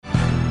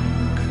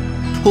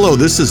Hello,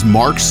 this is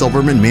Mark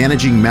Silverman,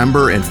 managing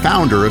member and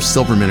founder of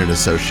Silverman &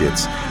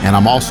 Associates, and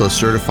I'm also a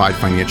certified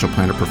financial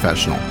planner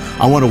professional.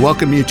 I want to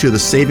welcome you to the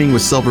Saving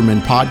with Silverman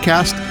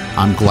podcast.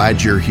 I'm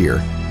glad you're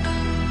here.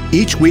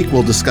 Each week,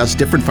 we'll discuss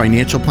different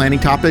financial planning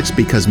topics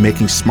because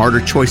making smarter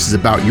choices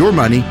about your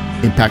money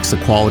impacts the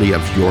quality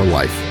of your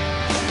life.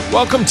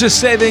 Welcome to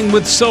Saving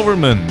with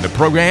Silverman, the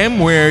program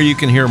where you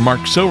can hear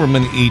Mark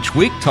Silverman each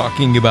week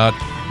talking about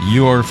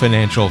your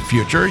financial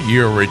future,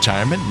 your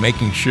retirement,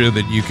 making sure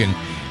that you can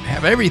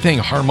have everything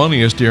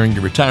harmonious during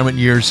your retirement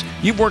years.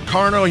 You've worked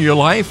hard all your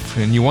life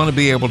and you want to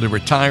be able to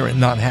retire and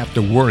not have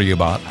to worry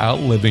about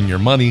outliving your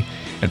money.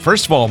 And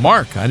first of all,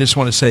 Mark, I just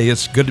want to say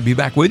it's good to be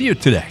back with you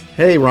today.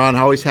 Hey, Ron,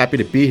 always happy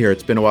to be here.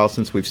 It's been a while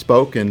since we've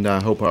spoke, and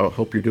I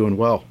hope you're doing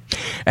well.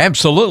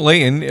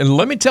 Absolutely. And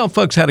let me tell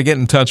folks how to get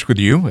in touch with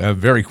you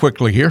very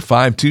quickly here,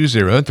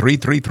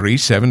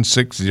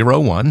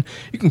 520-333-7601.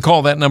 You can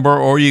call that number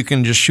or you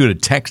can just shoot a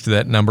text to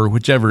that number,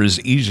 whichever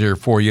is easier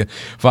for you,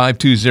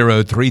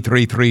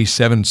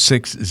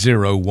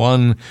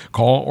 520-333-7601.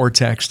 Call or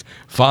text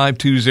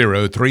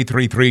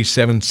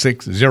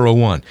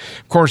 520-333-7601.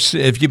 Of course,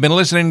 if you've been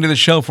listening to the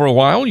show for a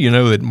while, you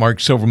know that Mark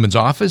Silverman's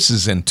office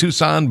is in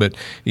Tucson, but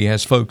he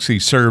has folks he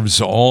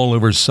serves all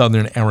over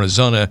southern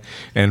Arizona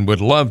and would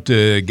love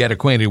to get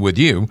acquainted with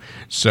you.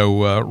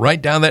 So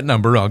write down that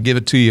number. I'll give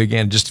it to you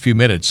again in just a few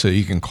minutes so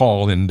you can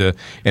call and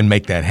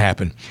make that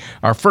happen.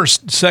 Our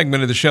first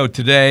segment of the show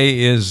today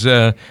is,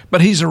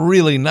 but he's a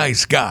really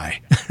nice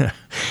guy.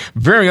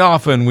 Very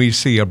often we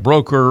see a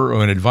broker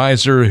or an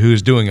advisor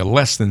who's doing a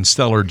less than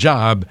stellar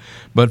job,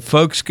 but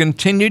folks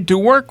continue to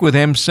work with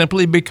him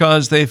simply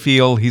because they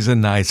feel he's a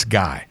nice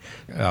guy.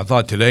 I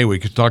thought today we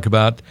could talk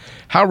about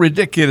how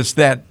ridiculous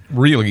that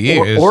really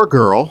is. Or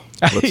girl.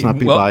 Let's not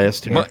be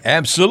biased here. Well,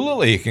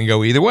 absolutely. It can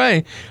go either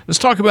way. Let's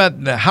talk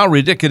about how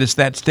ridiculous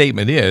that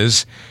statement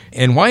is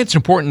and why it's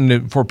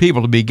important for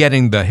people to be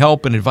getting the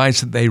help and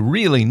advice that they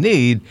really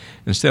need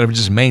instead of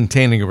just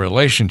maintaining a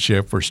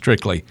relationship for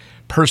strictly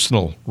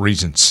personal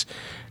reasons.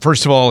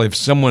 First of all, if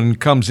someone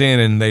comes in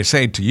and they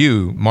say to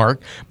you,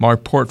 Mark, my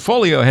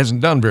portfolio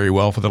hasn't done very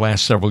well for the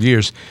last several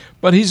years,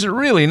 but he's a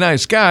really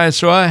nice guy,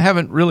 so I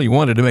haven't really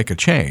wanted to make a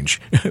change.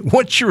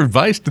 What's your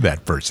advice to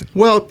that person?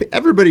 Well,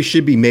 everybody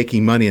should be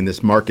making money in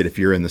this market if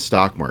you're in the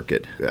stock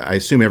market. I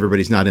assume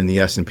everybody's not in the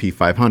S&P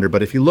 500,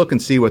 but if you look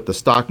and see what the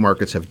stock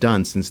markets have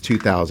done since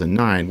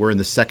 2009, we're in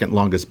the second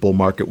longest bull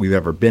market we've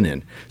ever been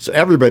in. So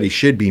everybody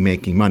should be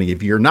making money.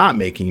 If you're not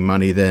making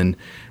money, then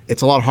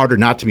it's a lot harder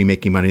not to be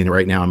making money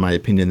right now, in my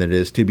opinion, than it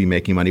is to be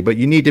making money. But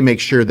you need to make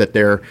sure that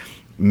they're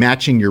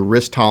matching your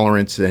risk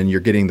tolerance and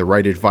you're getting the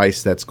right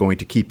advice that's going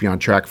to keep you on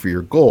track for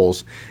your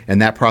goals. And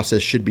that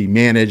process should be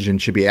managed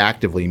and should be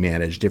actively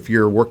managed. If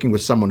you're working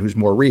with someone who's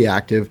more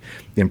reactive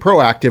than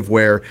proactive,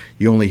 where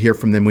you only hear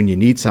from them when you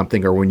need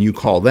something or when you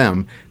call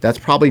them, that's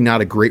probably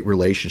not a great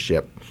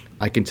relationship.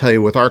 I can tell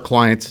you with our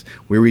clients,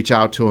 we reach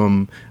out to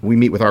them. We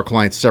meet with our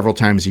clients several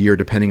times a year,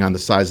 depending on the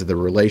size of the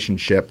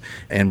relationship.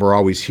 And we're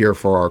always here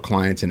for our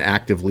clients and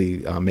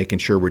actively making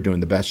sure we're doing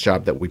the best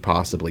job that we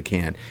possibly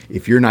can.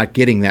 If you're not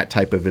getting that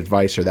type of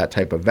advice or that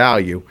type of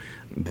value,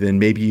 then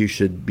maybe you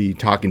should be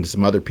talking to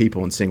some other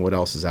people and seeing what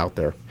else is out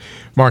there.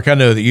 Mark, I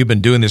know that you've been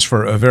doing this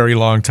for a very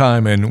long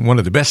time, and one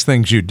of the best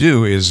things you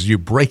do is you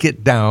break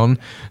it down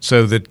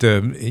so that,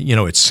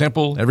 it's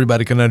simple.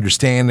 Everybody can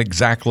understand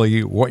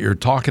exactly what you're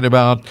talking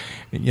about.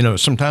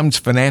 Sometimes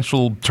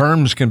financial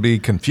terms can be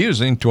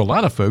confusing to a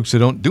lot of folks who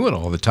don't do it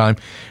all the time.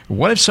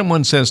 What if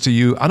someone says to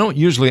you, I don't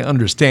usually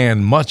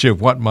understand much of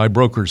what my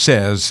broker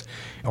says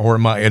or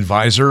my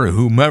advisor or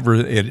whomever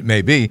it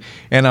may be,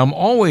 and I'm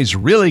always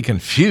really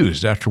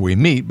confused after we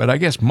meet, but I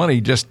guess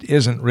money just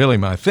isn't really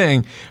my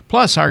thing.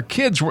 Plus, our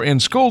kids were in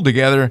school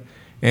together,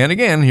 and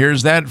again,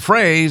 here's that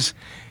phrase,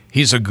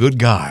 he's a good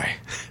guy.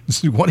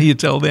 What do you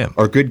tell them?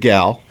 Or good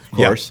gal, of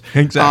course.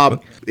 Yeah, exactly.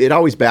 It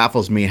always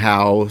baffles me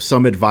how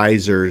some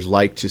advisors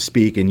like to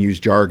speak and use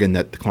jargon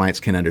that the clients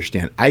can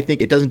understand. I think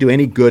it doesn't do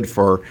any good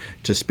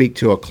to speak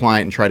to a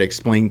client and try to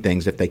explain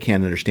things if they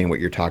can't understand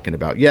what you're talking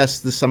about. Yes,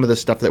 some of the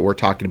stuff that we're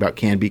talking about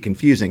can be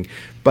confusing,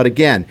 but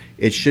again,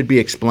 it should be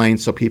explained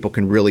so people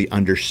can really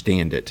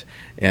understand it.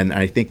 And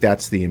I think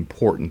that's the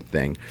important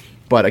thing.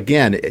 But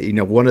again,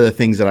 one of the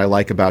things that I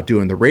like about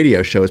doing the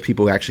radio show is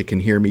people actually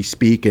can hear me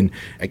speak. And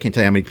I can't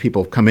tell you how many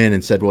people have come in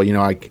and said, well,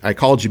 I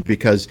called you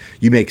because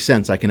you make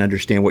sense. I can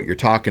understand what you're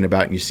talking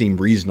about and you seem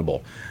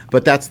reasonable.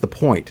 But that's the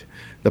point.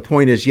 The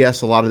point is,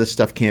 yes, a lot of this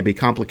stuff can be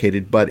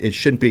complicated, but it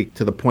shouldn't be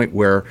to the point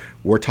where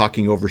we're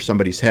talking over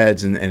somebody's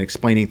heads and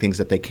explaining things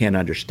that they can't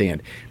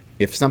understand.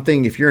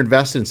 If you're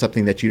invested in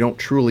something that you don't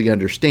truly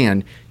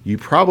understand, you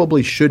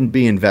probably shouldn't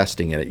be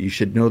investing in it. You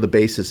should know the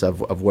basis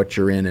of what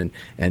you're in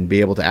and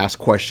be able to ask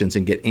questions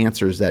and get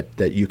answers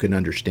that you can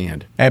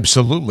understand.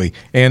 Absolutely.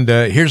 And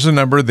here's a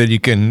number that you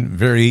can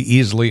very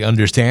easily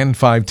understand,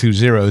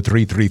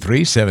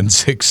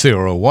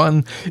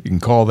 520-333-7601. You can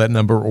call that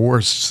number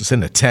or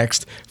send a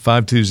text,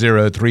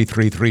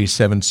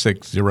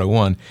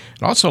 520-333-7601.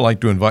 I'd also like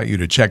to invite you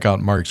to check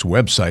out Mark's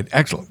website,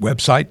 excellent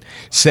website,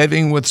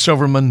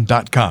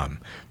 savingwithsilverman.com.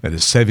 That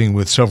is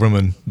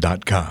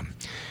savingwithsilverman.com.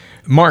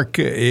 Mark,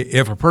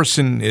 if a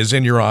person is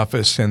in your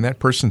office and that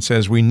person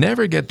says, we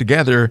never get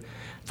together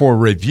for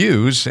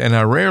reviews and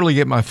I rarely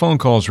get my phone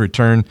calls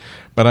returned,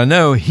 but I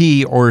know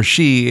he or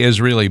she is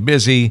really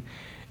busy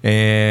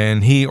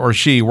and he or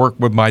she worked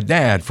with my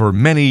dad for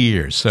many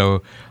years,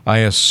 so I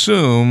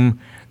assume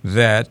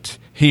that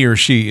he or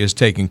she is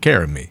taking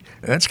care of me.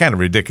 That's kind of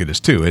ridiculous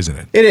too, isn't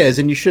it? It is,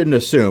 and you shouldn't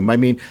assume. I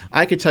mean,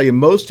 I can tell you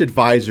most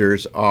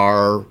advisors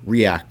are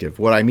reactive.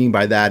 What I mean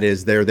by that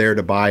is they're there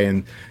to buy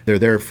and they're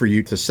there for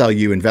you to sell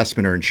you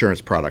investment or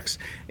insurance products.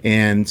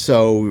 And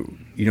so,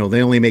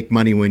 they only make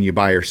money when you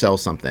buy or sell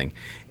something.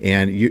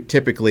 And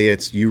typically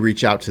it's you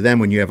reach out to them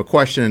when you have a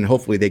question and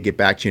hopefully they get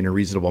back to you in a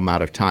reasonable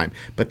amount of time.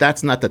 But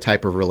that's not the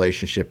type of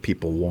relationship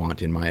people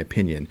want, in my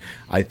opinion.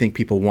 I think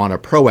people want a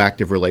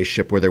proactive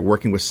relationship where they're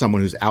working with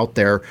someone who's out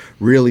there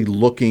really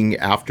looking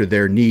after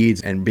their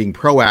needs and being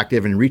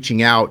proactive and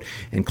reaching out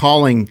and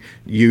calling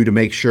you to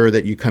make sure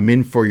that you come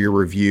in for your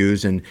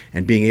reviews and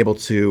being able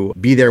to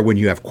be there when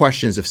you have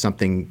questions if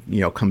something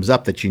comes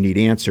up that you need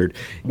answered.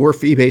 We're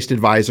fee-based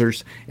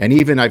advisors, and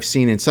even I've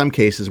seen in some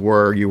cases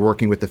where you're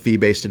working with a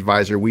fee-based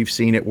advisor, we've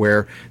seen it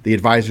where the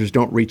advisors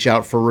don't reach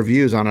out for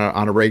reviews on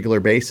a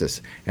regular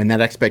basis, and that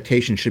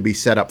expectation should be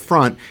set up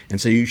front. And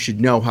so you should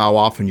know how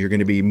often you're going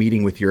to be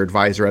meeting with your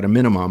advisor at a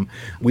minimum.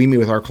 We meet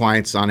with our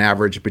clients on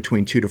average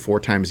between 2 to 4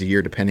 times a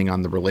year, depending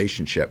on the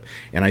relationship.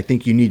 And I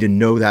think you need to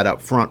know that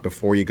up front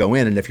before you go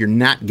in. And if you're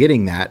not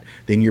getting that,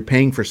 then you're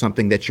paying for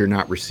something that you're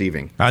not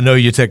receiving. I know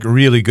you take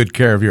really good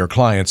care of your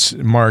clients,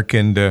 Mark,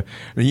 and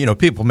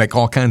people make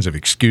all kinds of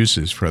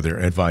excuses for their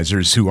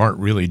advisors who aren't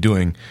really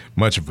doing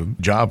much of a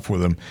job for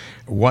them.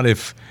 What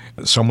if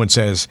someone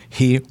says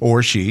he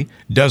or she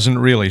doesn't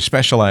really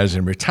specialize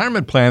in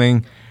retirement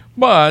planning,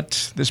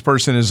 but this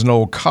person is an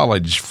old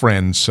college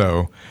friend,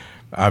 so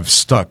I've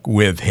stuck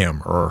with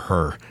him or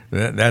her?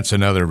 That's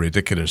another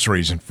ridiculous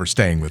reason for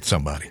staying with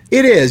somebody.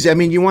 It is. I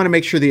mean, you want to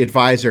make sure the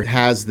advisor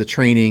has the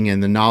training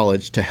and the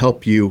knowledge to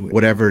help you,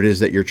 whatever it is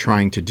that you're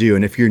trying to do.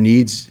 And if your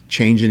needs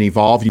change and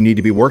evolve, you need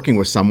to be working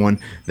with someone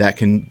that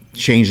can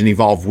change and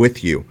evolve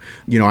with you.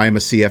 I am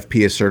a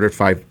CFP, a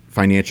certified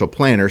financial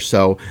planner,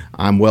 so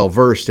I'm well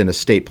versed in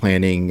estate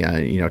planning,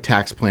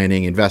 tax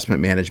planning,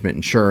 investment management,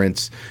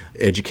 insurance,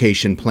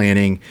 education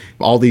planning,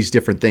 all these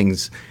different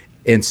things.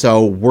 And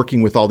so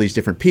working with all these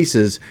different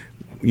pieces,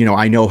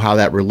 I know how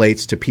that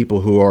relates to people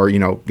who are,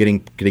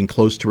 getting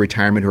close to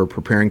retirement, who are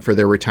preparing for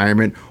their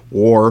retirement,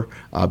 or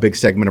a big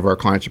segment of our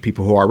clients are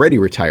people who are already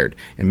retired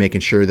and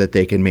making sure that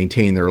they can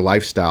maintain their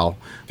lifestyle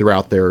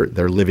throughout their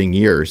living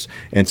years.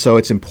 And so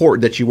it's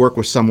important that you work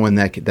with someone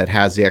that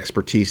has the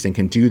expertise and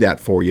can do that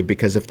for you,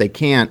 because if they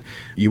can't,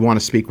 you want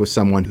to speak with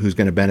someone who's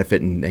going to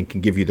benefit and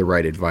can give you the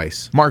right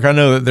advice. Mark, I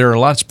know that there are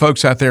lots of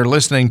folks out there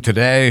listening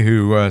today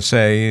who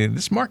say,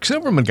 this Mark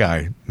Silverman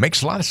guy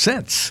makes a lot of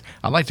sense.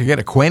 I'd like to get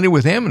acquainted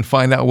with him and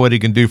find out what he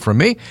can do for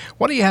me.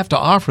 What do you have to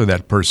offer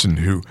that person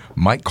who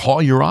might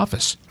call your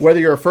office? Whether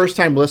you're a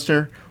first-time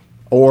listener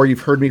or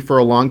you've heard me for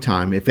a long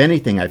time, if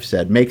anything I've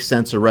said makes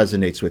sense or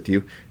resonates with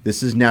you,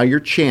 this is now your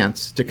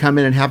chance to come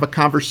in and have a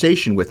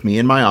conversation with me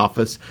in my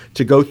office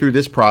to go through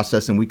this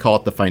process, and we call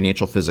it the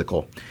financial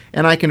physical.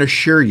 And I can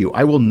assure you,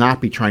 I will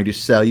not be trying to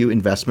sell you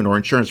investment or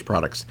insurance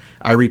products.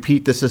 I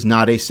repeat, this is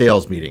not a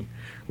sales meeting.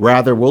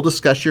 Rather, we'll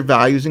discuss your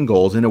values and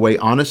goals in a way,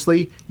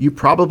 honestly, you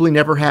probably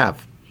never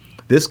have.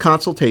 This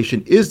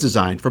consultation is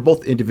designed for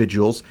both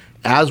individuals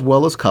as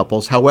well as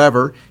couples.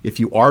 However, if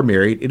you are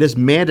married, it is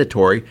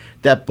mandatory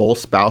that both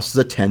spouses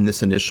attend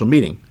this initial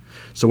meeting.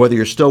 So whether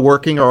you're still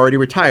working or already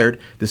retired,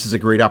 this is a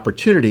great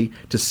opportunity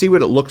to see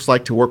what it looks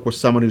like to work with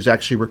someone who's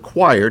actually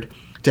required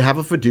to have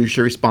a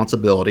fiduciary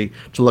responsibility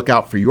to look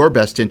out for your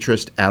best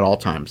interest at all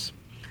times.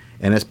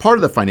 And as part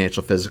of the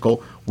financial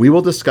physical, we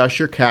will discuss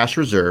your cash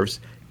reserves,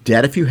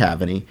 debt if you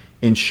have any,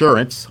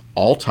 insurance,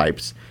 all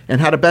types, and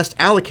how to best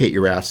allocate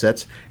your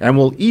assets, and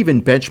we'll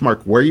even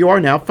benchmark where you are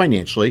now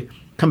financially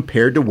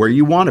compared to where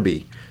you want to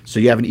be, so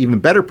you have an even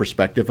better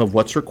perspective of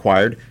what's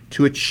required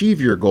to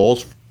achieve your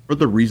goals for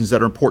the reasons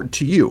that are important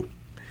to you.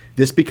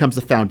 This becomes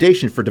the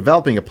foundation for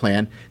developing a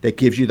plan that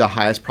gives you the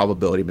highest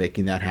probability of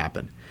making that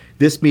happen.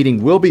 This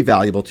meeting will be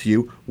valuable to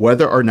you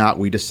whether or not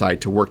we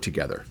decide to work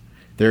together.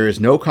 There is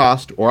no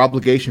cost or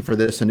obligation for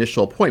this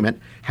initial appointment.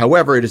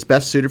 However, it is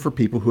best suited for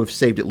people who have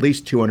saved at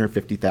least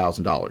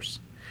 $250,000.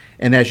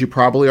 And as you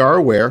probably are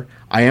aware,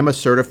 I am a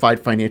certified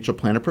financial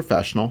planner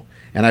professional,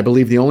 and I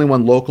believe the only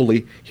one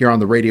locally here on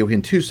the radio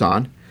in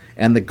Tucson.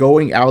 And the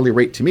going hourly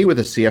rate to me with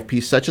a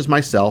CFP such as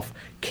myself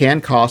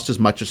can cost as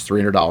much as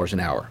 $300 an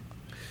hour.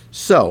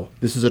 So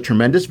this is a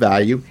tremendous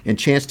value and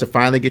chance to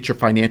finally get your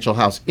financial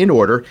house in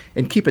order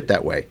and keep it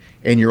that way.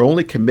 And your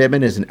only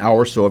commitment is an hour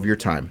or so of your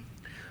time.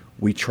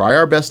 We try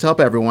our best to help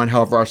everyone,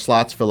 however our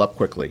slots fill up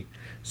quickly.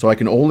 So I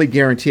can only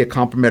guarantee a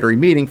complimentary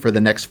meeting for the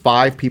next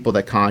 5 people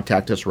that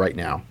contact us right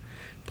now.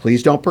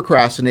 Please don't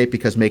procrastinate,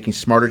 because making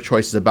smarter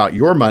choices about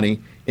your money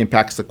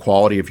impacts the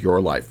quality of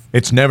your life.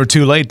 It's never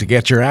too late to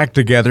get your act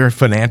together,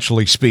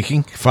 financially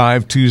speaking.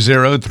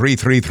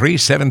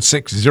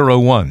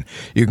 520-333-7601.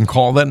 You can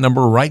call that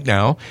number right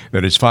now.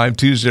 That is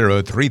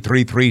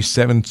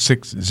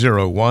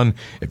 520-333-7601.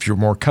 If you're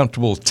more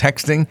comfortable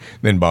texting,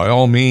 then by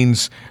all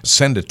means,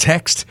 send a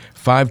text.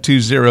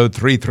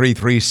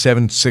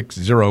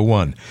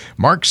 520-333-7601.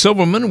 Mark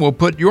Silverman will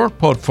put your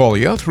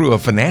portfolio through a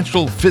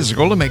financial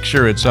physical to make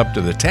sure it's up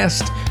to the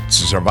test to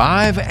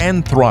survive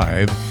and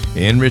thrive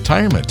in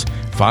retirement.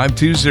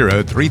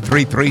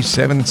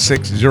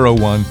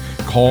 520-333-7601.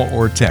 Call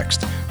or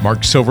text.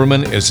 Mark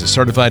Silverman is a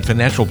certified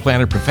financial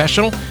planner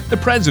professional, the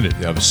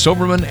president of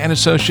Silverman &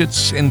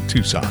 Associates in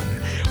Tucson.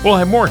 We'll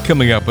have more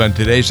coming up on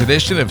today's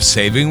edition of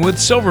Saving with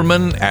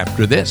Silverman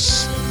after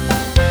this.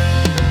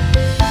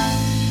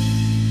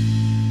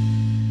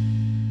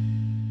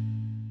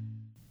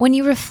 When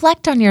you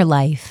reflect on your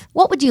life,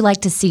 what would you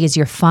like to see as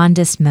your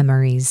fondest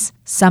memories?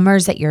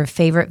 Summers at your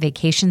favorite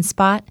vacation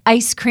spot?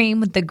 Ice cream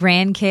with the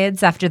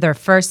grandkids after their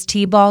first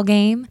t-ball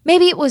game?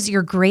 Maybe it was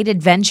your great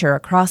adventure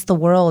across the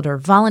world or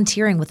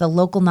volunteering with a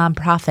local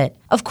nonprofit.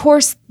 Of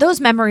course, those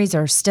memories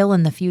are still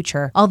in the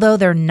future, although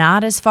they're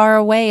not as far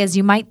away as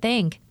you might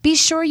think. Be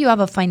sure you have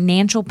a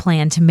financial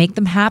plan to make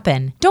them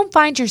happen. Don't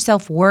find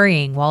yourself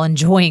worrying while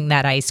enjoying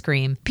that ice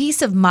cream.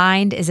 Peace of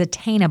mind is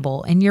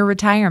attainable in your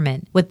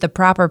retirement. With the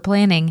proper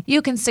planning,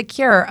 you can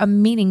secure a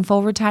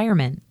meaningful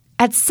retirement.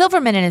 At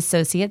Silverman &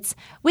 Associates,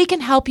 we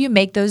can help you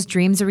make those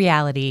dreams a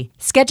reality.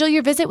 Schedule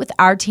your visit with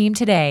our team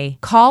today.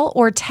 Call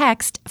or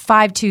text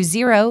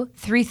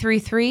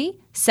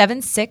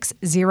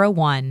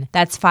 520-333-7601.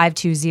 That's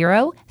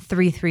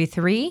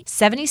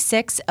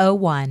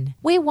 520-333-7601.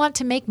 We want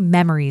to make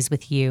memories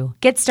with you.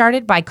 Get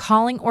started by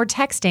calling or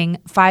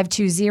texting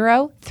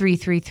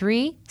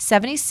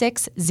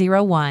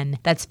 520-333-7601.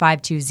 That's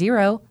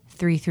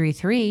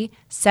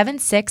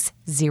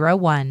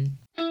 520-333-7601.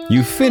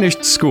 You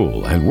finished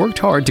school and worked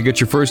hard to get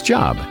your first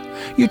job.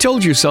 You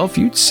told yourself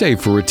you'd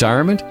save for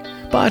retirement,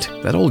 but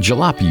that old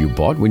jalopy you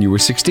bought when you were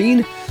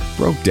 16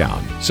 broke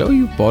down, so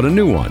you bought a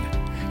new one.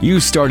 You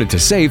started to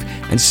save,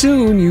 and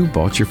soon you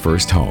bought your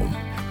first home.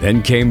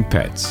 Then came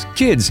pets,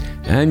 kids,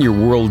 and your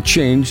world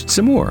changed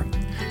some more.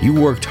 You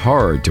worked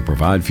hard to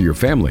provide for your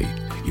family.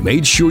 You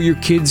made sure your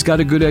kids got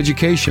a good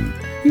education.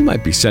 You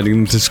might be sending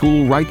them to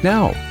school right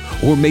now,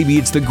 or maybe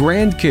it's the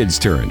grandkids'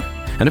 turn.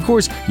 And of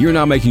course, you're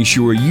now making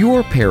sure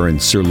your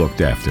parents are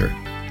looked after.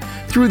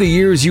 Through the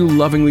years, you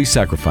lovingly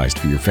sacrificed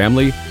for your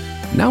family.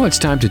 Now it's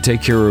time to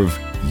take care of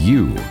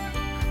you.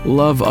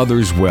 Love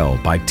others well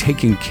by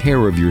taking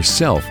care of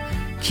yourself.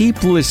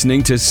 Keep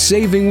listening to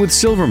Saving with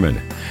Silverman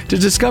to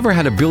discover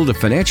how to build a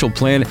financial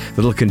plan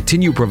that'll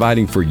continue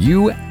providing for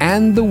you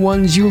and the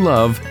ones you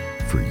love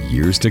for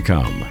years to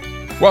come.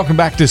 Welcome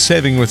back to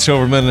Saving with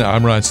Silverman.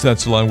 I'm Ron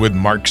Stutz along with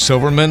Mark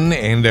Silverman.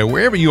 And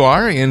wherever you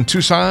are in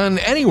Tucson,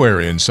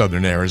 anywhere in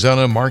southern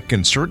Arizona, Mark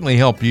can certainly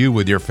help you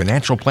with your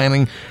financial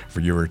planning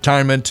for your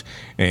retirement.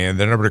 And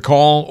the number to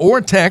call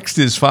or text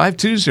is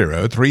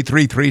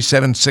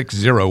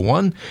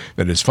 520-333-7601.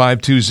 That is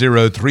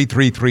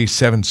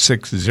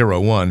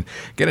 520-333-7601.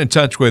 Get in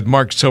touch with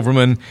Mark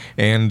Silverman,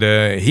 and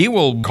he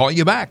will call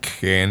you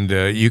back. And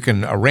you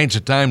can arrange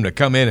a time to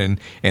come in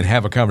and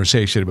have a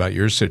conversation about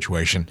your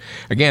situation.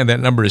 Again, that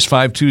number is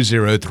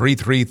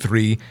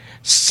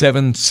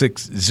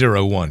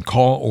 520-333-7601.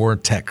 Call or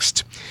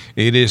text.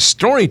 It is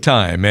story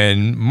time.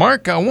 And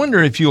Mark, I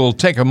wonder if you'll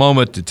take a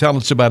moment to tell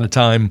us about a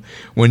time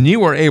when you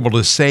were able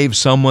to save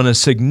someone a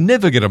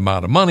significant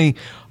amount of money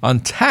on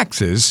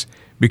taxes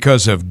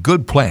because of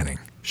good planning.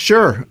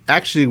 Sure.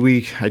 Actually,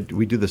 we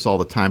do this all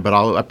the time, but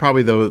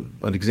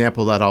an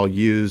example that I'll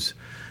use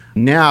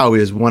now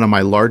is one of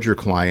my larger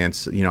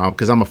clients,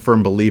 because I'm a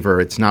firm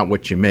believer, it's not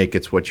what you make,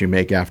 it's what you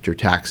make after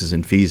taxes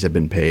and fees have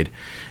been paid.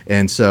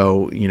 And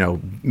so,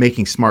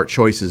 making smart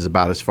choices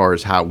about as far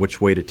as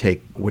which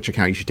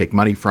account you should take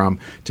money from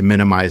to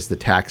minimize the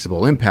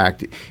taxable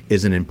impact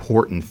is an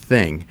important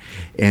thing.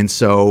 And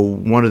so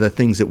one of the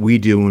things that we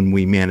do when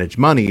we manage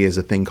money is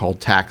a thing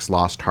called tax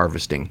loss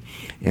harvesting.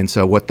 And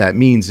so what that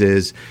means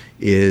is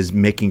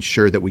making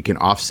sure that we can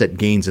offset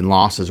gains and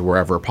losses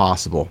wherever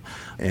possible.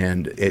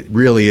 And it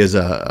really is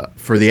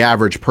for the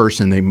average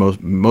person,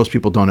 most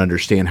people don't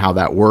understand how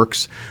that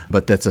works,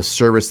 but that's a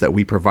service that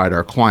we provide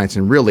our clients.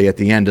 And really at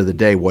the end of the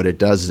day, what it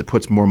does is it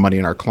puts more money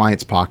in our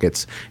clients'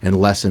 pockets and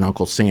less in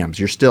Uncle Sam's.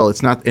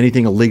 It's not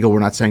anything illegal. We're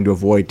not saying to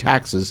avoid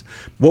taxes.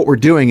 What we're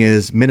doing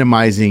is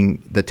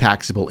minimizing the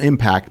taxable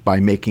impact by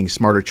making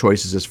smarter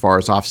choices as far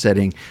as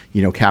offsetting,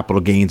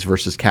 capital gains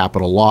versus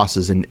capital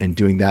losses and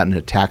doing that in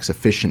a tax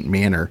efficient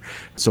manner.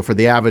 So for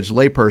the average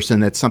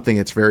layperson, it's something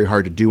that's very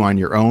hard to do on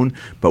your own,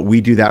 but we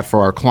do that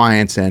for our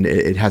clients, and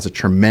it has a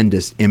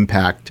tremendous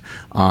impact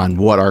on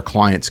what our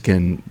clients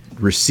can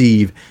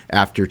receive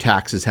after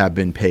taxes have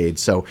been paid.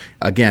 So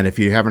again, if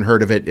you haven't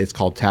heard of it, it's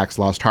called tax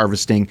loss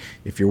harvesting.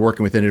 If you're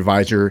working with an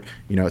advisor,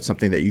 it's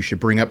something that you should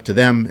bring up to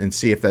them and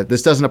see if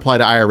this doesn't apply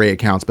to IRA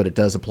accounts, but it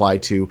does apply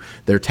to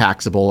their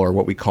taxable or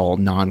what we call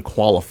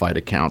non-qualified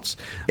accounts.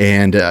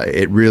 And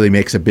it really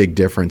makes a big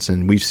difference.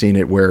 And we've seen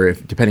it where,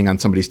 if depending on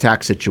somebody's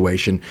tax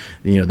situation,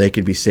 they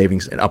could be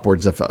saving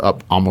upwards of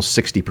up almost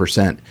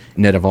 60%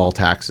 net of all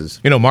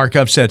taxes. Mark,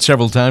 I've said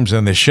several times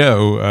on the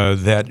show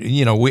that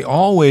we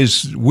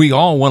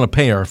all want to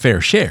pay our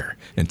fair share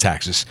in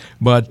taxes,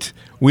 but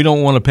we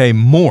don't want to pay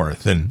more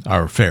than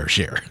our fair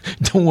share.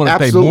 Don't want to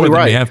pay more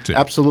than we have to.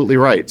 Absolutely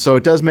right. So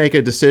it does make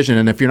a decision.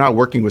 And if you're not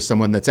working with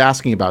someone that's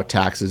asking about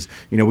taxes,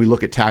 we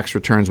look at tax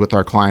returns with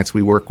our clients.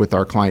 We work with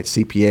our client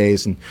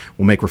CPAs, and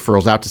we'll make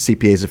referrals out to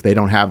CPAs if they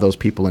don't have those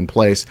people in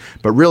place.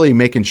 But really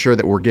making sure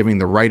that we're giving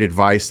the right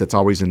advice that's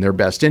always in their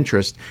best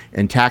interest.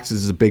 And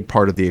taxes is a big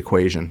part of the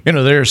equation.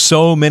 There are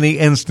so many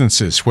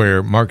instances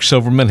where Mark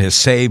Silverman has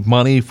saved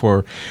money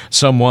for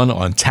someone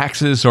on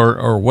taxes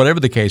or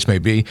whatever the case may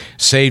be,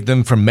 saved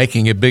them from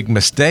making a big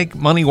mistake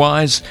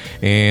money-wise.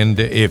 And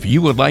if you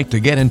would like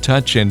to get in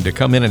touch and to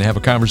come in and have a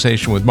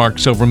conversation with Mark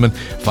Silverman,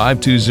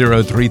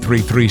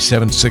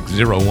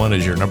 520-333-7601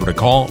 is your number to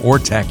call or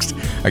text.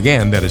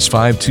 Again, that is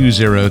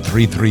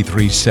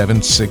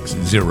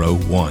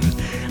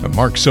 520-333-7601.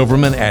 Mark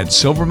Silverman at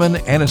Silverman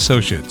 &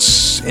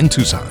 Associates in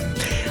Tucson.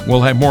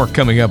 We'll have more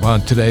coming up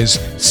on today's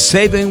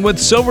Saving with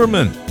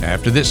Silverman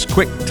after this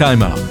quick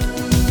timeout.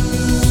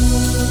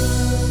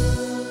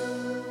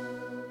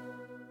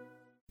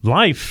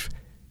 Life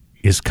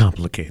is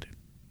complicated.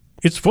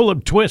 It's full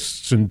of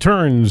twists and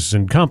turns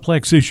and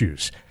complex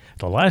issues.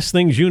 The last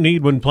things you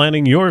need when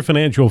planning your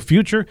financial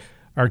future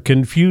are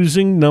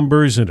confusing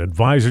numbers and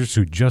advisors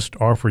who just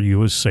offer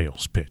you a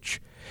sales pitch.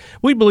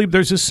 We believe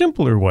there's a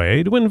simpler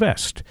way to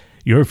invest.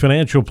 Your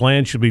financial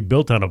plan should be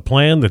built on a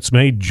plan that's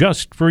made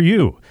just for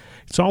you.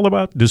 It's all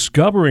about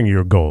discovering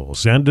your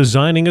goals and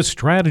designing a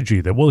strategy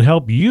that will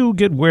help you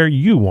get where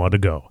you want to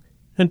go.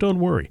 And don't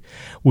worry,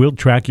 we'll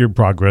track your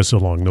progress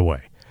along the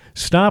way.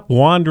 Stop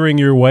wandering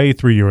your way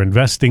through your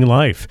investing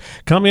life.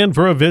 Come in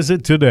for a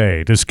visit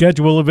today. To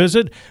schedule a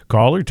visit,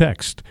 call or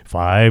text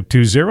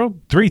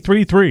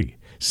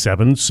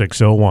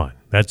 520-333-7601.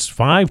 That's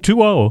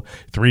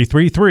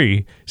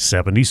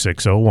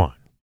 520-333-7601.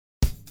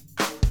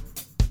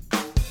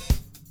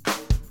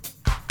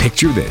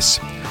 Picture this.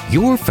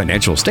 Your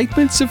financial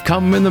statements have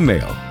come in the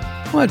mail.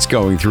 What's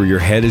going through your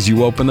head as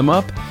you open them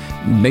up?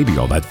 Maybe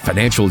all that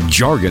financial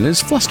jargon is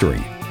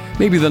flustering.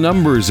 Maybe the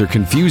numbers are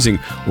confusing,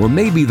 or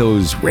maybe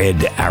those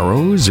red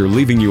arrows are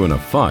leaving you in a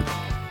funk.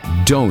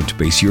 Don't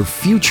base your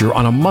future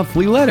on a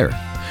monthly letter.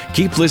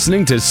 Keep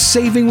listening to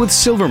Saving with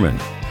Silverman.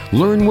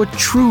 Learn what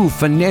true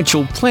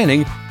financial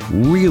planning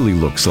really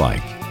looks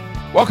like.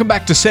 Welcome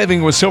back to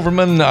Saving with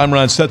Silverman. I'm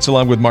Ron Stutz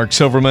along with Mark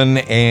Silverman,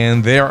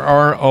 and there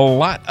are a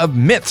lot of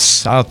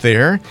myths out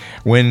there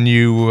when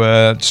you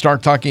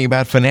start talking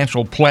about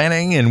financial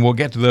planning, and we'll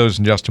get to those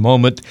in just a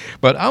moment.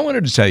 But I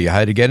wanted to tell you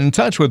how to get in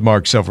touch with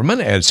Mark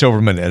Silverman at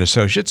Silverman &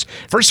 Associates.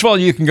 First of all,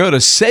 you can go to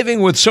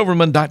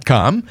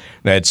savingwithsilverman.com.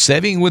 That's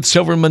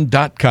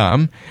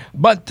savingwithsilverman.com.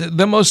 But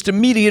the most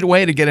immediate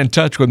way to get in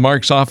touch with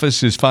Mark's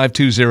office is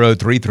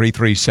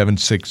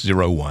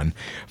 520-333-7601.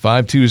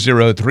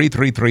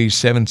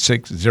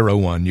 520-333-7601.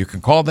 You can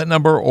call that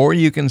number, or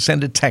you can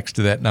send a text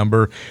to that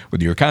number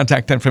with your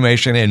contact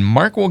information, and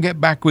Mark will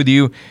get back with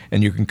you,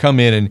 and you can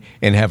come in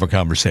and have a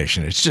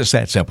conversation. It's just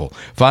that simple.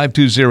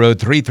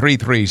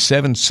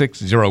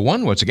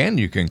 520-333-7601. Once again,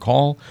 you can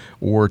call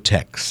or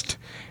text.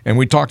 And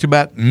we talked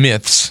about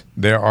myths.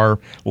 There are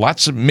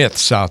lots of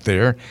myths out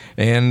there,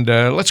 and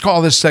let's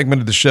call this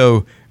segment of the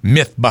show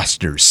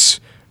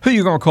Mythbusters. Who are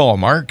you going to call,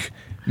 Mark?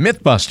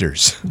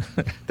 Mythbusters.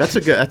 That's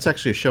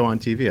actually a show on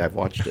TV. I've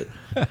watched it.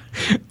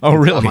 Oh,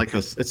 really?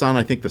 It's on,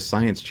 I think, the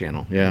Science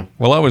Channel. Yeah.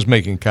 Well, I was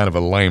making kind of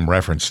a lame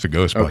reference to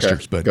Ghostbusters,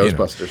 Okay. but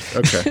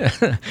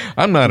Ghostbusters. Okay.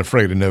 I'm not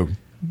afraid of no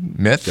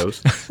myth.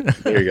 Ghost.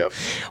 There you go.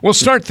 We'll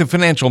start the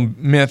financial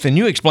myth, and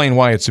you explain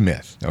why it's a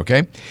myth.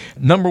 Okay.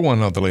 Number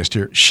one on the list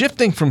here: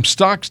 shifting from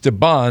stocks to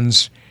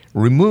bonds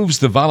removes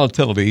the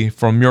volatility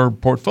from your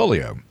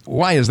portfolio.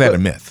 Why is that a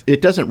myth?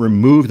 It doesn't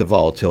remove the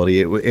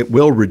volatility. It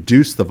will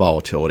reduce the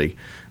volatility.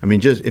 I mean,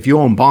 just if you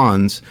own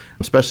bonds,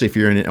 especially if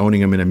you're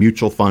owning them in a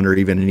mutual fund or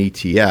even an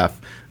ETF,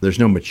 there's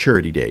no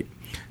maturity date.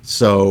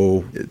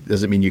 So it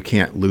doesn't mean you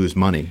can't lose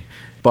money.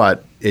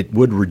 But it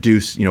would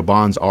reduce,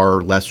 bonds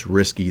are less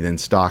risky than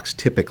stocks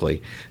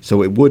typically.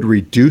 So it would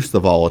reduce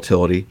the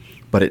volatility,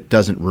 but it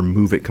doesn't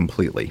remove it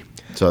completely.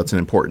 So that's an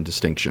important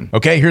distinction.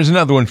 Okay, here's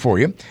another one for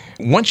you.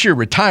 Once you're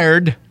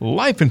retired,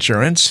 life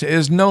insurance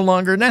is no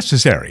longer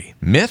necessary.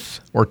 Myth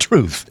or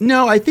truth?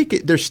 No, I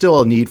think there's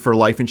still a need for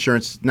life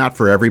insurance, not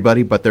for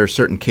everybody, but there are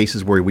certain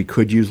cases where we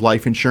could use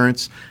life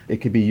insurance. It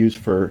could be used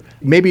for,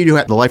 maybe you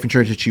had the life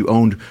insurance that you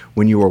owned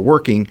when you were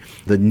working,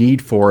 the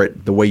need for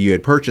it, the way you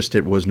had purchased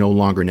it was no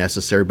longer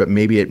necessary, but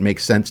maybe it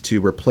makes sense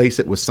to replace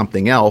it with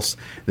something else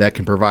that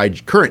can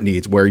provide current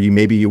needs, where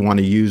you want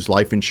to use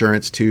life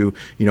insurance to,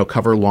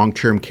 cover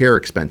long-term care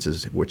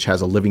expenses, which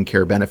has a living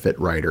care benefit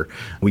rider.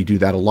 We do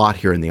that a lot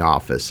here in the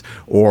office.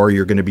 Or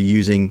you're going to be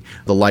using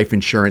the life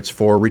insurance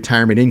for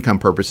retirement income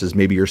purposes.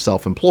 Maybe you're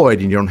self-employed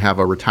and you don't have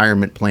a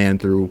retirement plan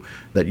through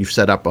that you've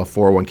set up a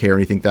 401k or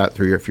anything that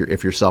through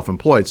if you're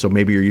self-employed. So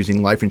maybe you're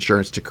using life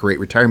insurance to create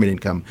retirement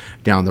income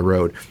down the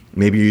road.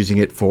 Maybe you're using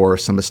it for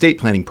some estate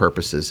planning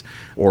purposes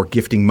or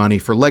gifting money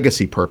for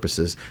legacy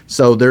purposes.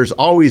 So there's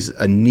always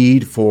a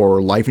need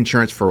for life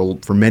insurance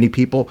for many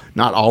people.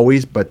 Not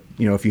always, but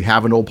if you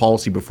have an old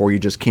policy before you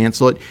just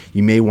cancel it,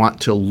 you may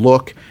want to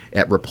look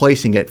at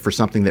replacing it for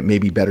something that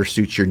maybe better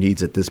suits your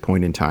needs at this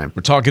point in time.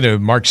 We're talking to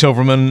Mark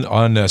Silverman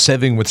on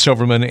Saving with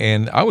Silverman,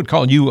 and I would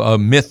call you a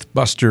myth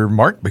buster,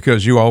 Mark,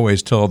 because you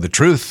always tell the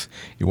truth.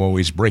 You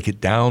always break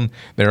it down.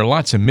 There are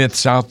lots of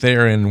myths out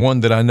there, and one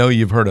that I know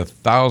you've heard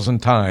 1,000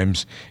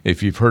 times.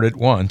 If you've heard it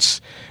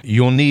once,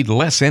 you'll need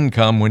less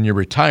income when you're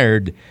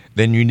retired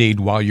than you need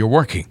while you're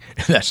working.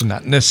 That's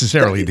not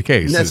necessarily the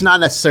case. That's not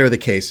necessarily the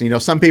case.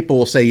 Some people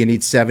will say you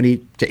need 70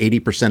 to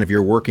 80% of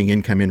your working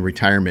income in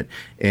retirement,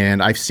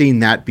 and I've seen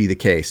that be the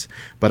case.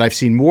 But I've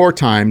seen more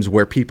times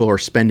where people are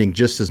spending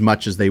just as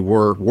much as they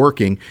were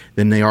working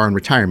than they are in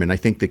retirement. I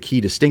think the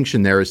key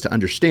distinction there is to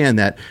understand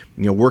that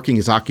working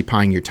is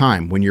occupying your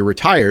time. When you're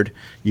retired,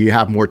 you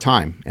have more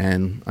time,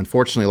 and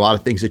unfortunately, a lot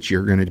of things that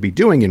you're going to be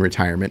doing in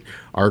retirement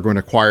are going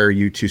to require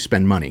you to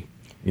spend money.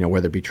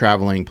 Whether it be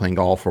traveling, playing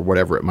golf, or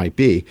whatever it might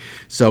be.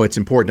 So it's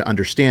important to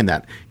understand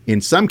that. In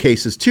some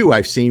cases, too,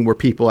 I've seen where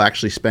people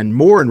actually spend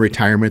more in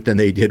retirement than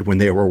they did when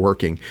they were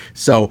working.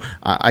 So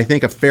I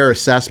think a fair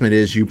assessment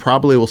is you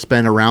probably will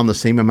spend around the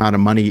same amount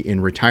of money in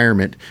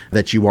retirement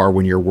that you are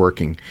when you're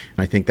working.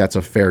 And I think that's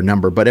a fair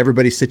number. But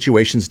everybody's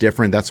situation is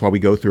different. That's why we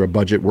go through a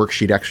budget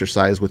worksheet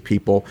exercise with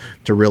people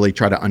to really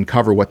try to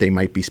uncover what they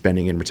might be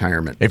spending in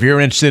retirement. If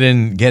you're interested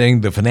in getting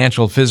the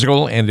financial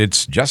physical, and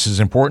it's just as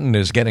important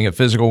as getting a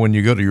physical when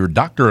you go to your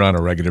doctor on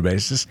a regular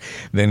basis,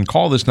 then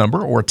call this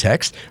number or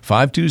text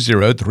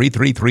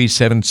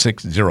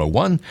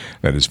 520-333-7601.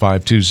 That is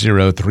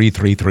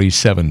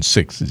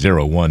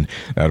 520-333-7601.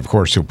 That, of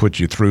course, will put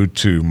you through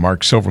to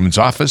Mark Silverman's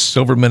office,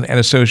 Silverman &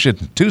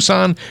 Associates in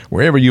Tucson.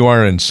 Wherever you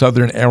are in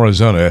southern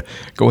Arizona,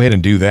 go ahead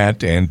and do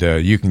that, and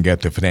you can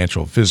get the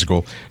financial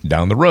physical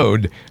down the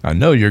road. I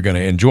know you're going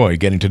to enjoy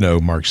getting to know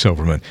Mark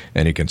Silverman,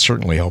 and he can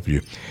certainly help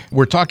you.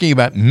 We're talking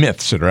about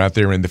myths that are out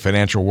there in the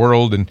financial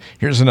world, and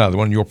here's another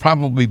one. You'll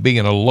probably be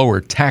in a lower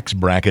tax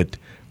bracket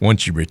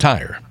once you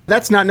retire.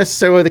 That's not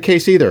necessarily the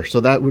case either. So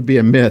that would be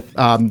a myth.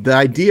 The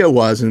idea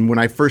was, and when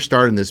I first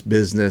started in this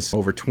business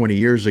over 20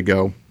 years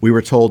ago, we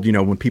were told,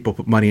 when people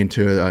put money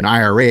into an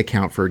IRA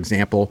account, for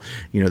example,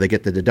 they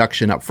get the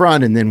deduction up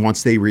front. And then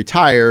once they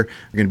retire,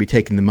 you're going to be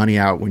taking the money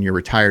out when you're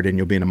retired and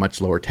you'll be in a much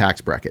lower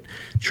tax bracket.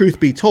 Truth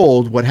be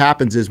told, what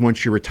happens is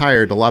once you're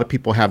retired, a lot of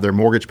people have their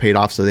mortgage paid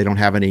off, so they don't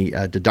have any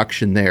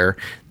deduction there.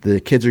 The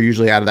kids are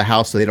usually out of the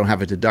house, so they don't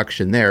have a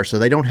deduction there. So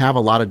they don't have a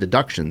lot of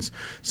deductions.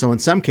 So in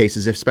some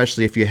cases,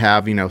 especially if you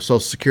have, Social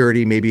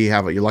Security, maybe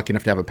you're lucky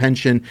enough to have a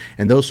pension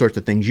and those sorts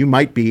of things, you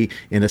might be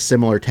in a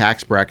similar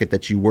tax bracket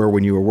that you were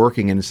when you were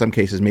working, and in some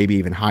cases, maybe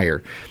even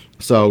higher.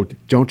 So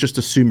don't just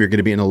assume you're going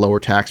to be in a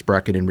lower tax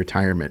bracket in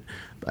retirement.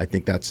 I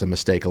think that's a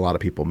mistake a lot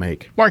of people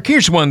make. Mark,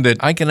 here's one that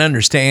I can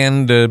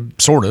understand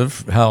sort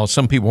of how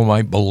some people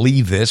might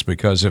believe this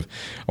because of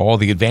all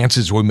the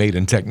advances we made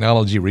in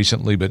technology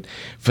recently, but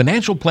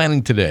financial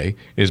planning today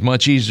is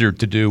much easier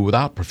to do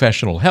without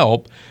professional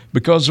help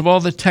because of all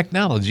the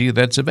technology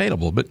that's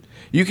available. But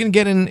you can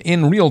get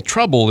in real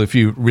trouble if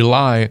you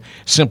rely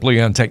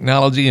simply on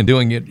technology and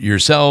doing it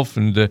yourself,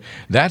 and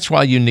that's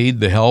why you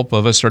need the help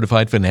of a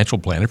certified financial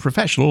planner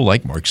professional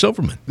like Mark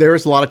Silverman.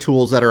 There's a lot of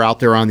tools that are out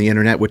there on the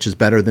internet, which is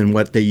better than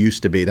what they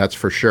used to be, that's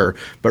for sure.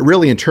 But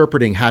really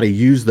interpreting how to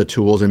use the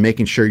tools and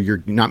making sure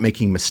you're not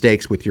making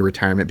mistakes with your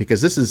retirement,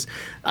 because this is,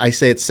 I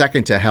say it's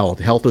second to health.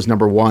 Health is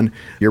number one.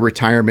 Your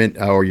retirement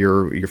or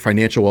your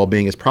financial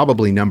well-being is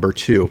probably number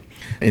two,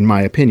 in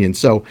my opinion.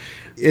 So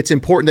it's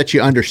important that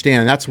you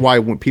understand, and that's why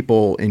when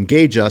people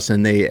engage us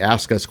and they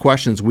ask us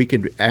questions, we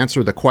could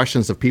answer the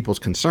questions of people's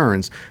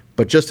concerns.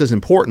 But just as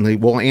importantly,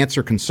 we'll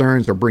answer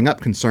concerns or bring up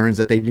concerns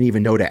that they didn't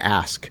even know to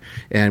ask.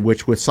 And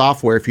which with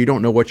software, if you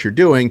don't know what you're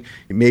doing,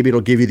 maybe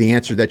it'll give you the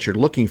answer that you're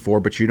looking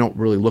for, but you don't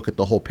really look at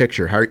the whole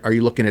picture. How are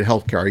you looking at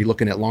healthcare? Are you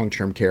looking at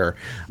long-term care?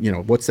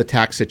 What's the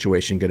tax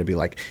situation going to be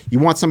like? You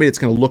want somebody that's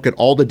going to look at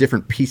all the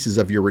different pieces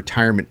of your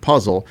retirement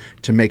puzzle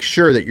to make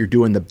sure that you're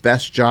doing the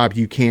best job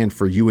you can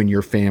for you and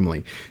your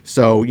family.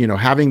 So,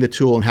 having the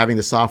tool and having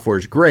the software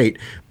is great,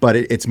 but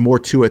it's more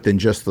to it than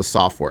just the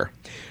software.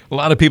 A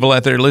lot of people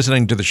out there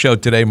listening to the show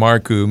today,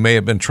 Mark, who may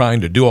have been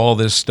trying to do all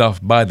this stuff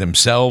by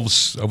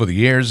themselves over the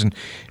years, and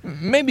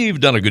maybe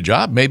you've done a good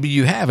job, maybe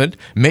you haven't,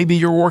 maybe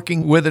you're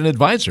working with an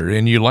advisor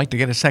and you'd like to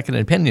get a second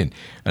opinion.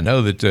 I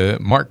know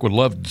that Mark would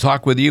love to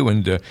talk with you,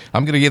 and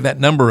I'm going to give that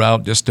number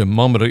out just a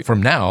moment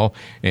from now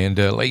and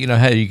let you know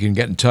how you can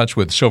get in touch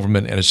with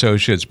Silverman and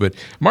Associates. But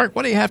Mark,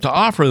 what do you have to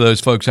offer those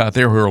folks out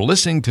there who are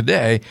listening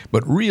today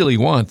but really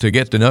want to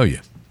get to know you?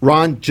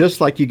 Ron,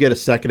 just like you get a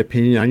second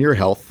opinion on your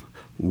health,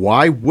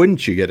 why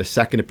wouldn't you get a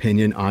second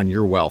opinion on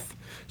your wealth?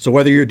 So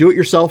whether you're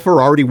do-it-yourself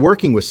or already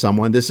working with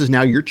someone, this is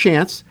now your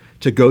chance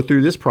to go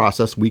through this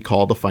process we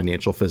call the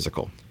financial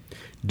physical.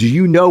 Do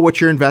you know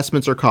what your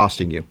investments are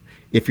costing you?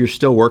 If you're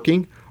still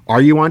working,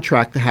 are you on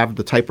track to have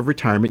the type of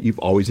retirement you've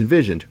always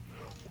envisioned?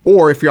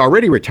 Or if you're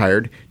already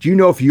retired, do you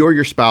know if you or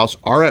your spouse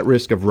are at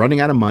risk of running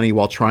out of money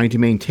while trying to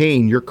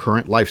maintain your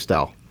current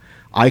lifestyle?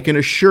 I can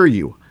assure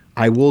you,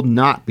 I will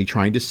not be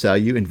trying to sell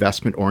you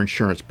investment or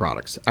insurance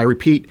products. I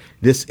repeat,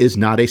 this is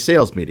not a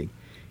sales meeting.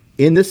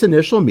 In this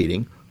initial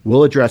meeting,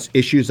 we'll address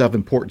issues of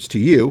importance to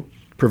you,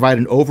 provide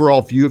an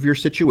overall view of your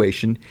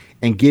situation,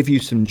 and give you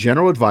some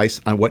general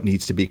advice on what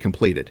needs to be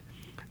completed.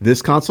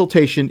 This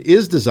consultation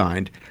is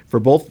designed for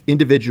both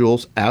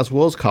individuals as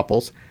well as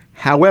couples.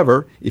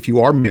 However, if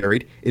you are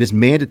married, it is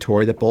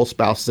mandatory that both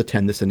spouses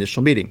attend this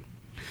initial meeting.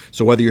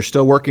 So whether you're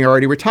still working or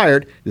already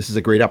retired, this is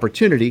a great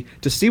opportunity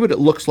to see what it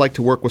looks like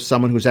to work with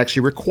someone who's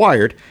actually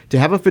required to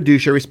have a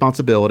fiduciary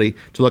responsibility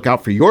to look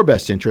out for your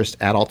best interest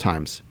at all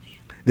times.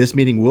 This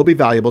meeting will be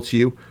valuable to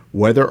you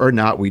whether or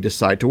not we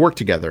decide to work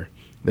together.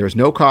 There is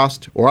no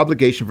cost or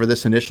obligation for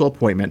this initial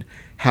appointment.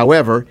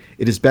 However,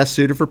 it is best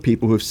suited for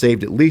people who have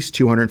saved at least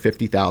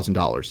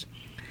 $250,000.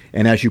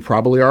 And as you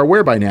probably are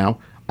aware by now,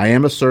 I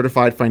am a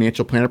certified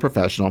financial planner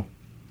professional,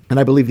 and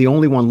I believe the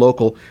only one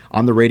local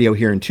on the radio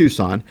here in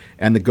Tucson,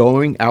 and the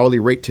going hourly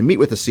rate to meet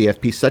with a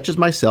CFP such as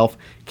myself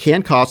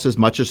can cost as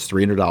much as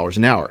 $300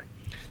 an hour.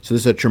 So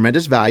this is a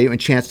tremendous value and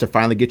chance to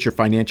finally get your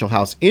financial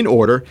house in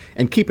order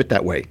and keep it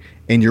that way.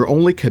 And your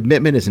only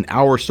commitment is an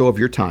hour or so of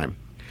your time.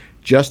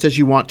 Just as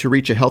you want to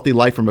reach a healthy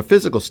life from a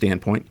physical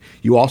standpoint,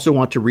 you also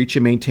want to reach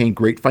and maintain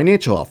great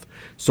financial health.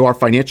 So our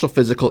financial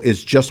physical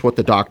is just what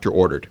the doctor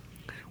ordered.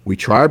 We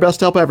try our best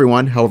to help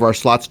everyone, however, our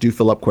slots do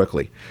fill up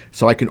quickly.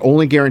 So I can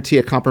only guarantee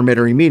a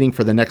complimentary meeting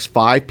for the next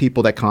 5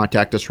 people that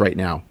contact us right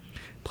now.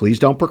 Please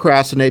don't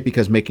procrastinate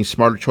because making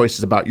smarter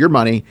choices about your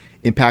money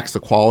impacts the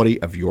quality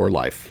of your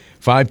life.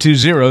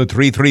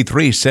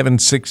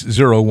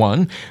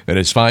 520-333-7601. That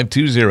is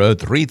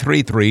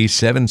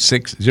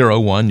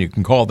 520-333-7601. You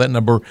can call that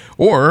number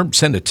or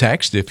send a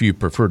text if you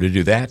prefer to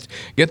do that.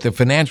 Get the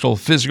financial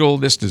physical.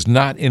 This does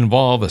not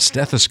involve a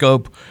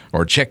stethoscope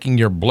or checking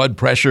your blood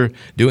pressure,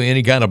 doing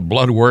any kind of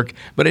blood work,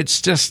 but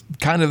it's just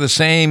kind of the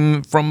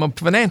same from a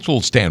financial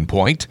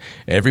standpoint.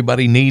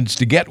 Everybody needs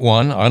to get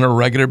one on a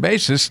regular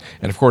basis.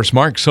 And of course,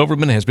 Mark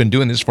Silverman has been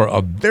doing this for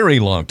a very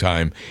long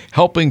time,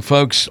 helping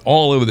folks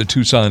all over the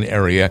Tucson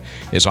area.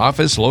 His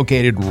office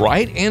located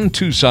right in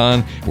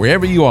Tucson,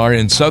 wherever you are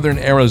in southern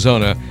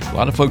Arizona. A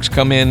lot of folks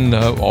come in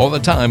all the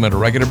time on a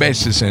regular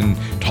basis and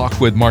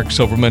talk with Mark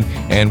Silverman,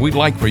 and we'd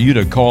like for you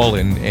to call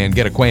and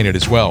get acquainted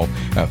as well.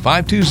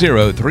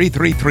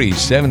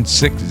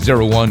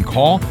 520-333-7601.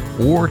 Call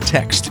or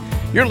text.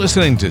 You're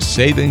listening to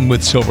Saving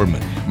with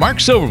Silverman. Mark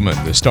Silverman,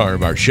 the star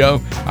of our show.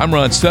 I'm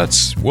Ron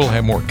Stutz. We'll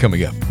have more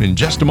coming up in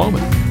just a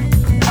moment.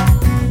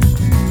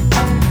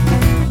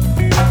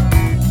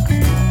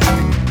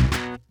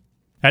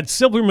 At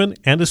Silverman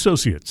and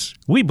Associates,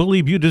 we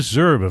believe you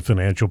deserve a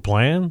financial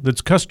plan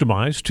that's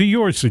customized to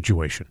your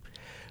situation.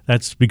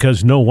 That's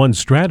because no one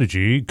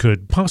strategy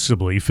could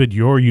possibly fit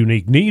your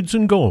unique needs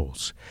and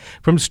goals.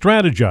 From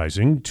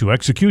strategizing to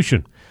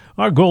execution,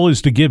 our goal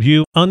is to give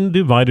you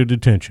undivided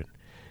attention.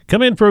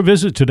 Come in for a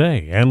visit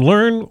today and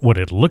learn what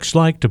it looks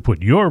like to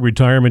put your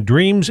retirement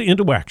dreams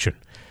into action.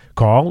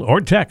 Call or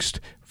text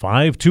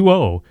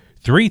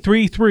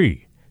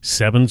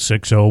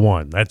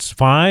 520-333-7601. That's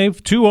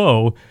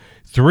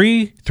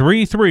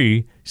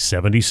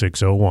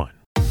 520-333-7601.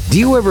 Do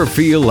you ever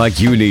feel like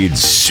you need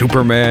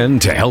Superman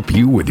to help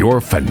you with your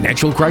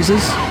financial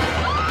crisis?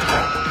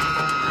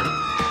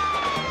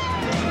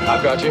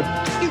 I've got you.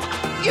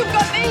 You've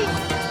got me.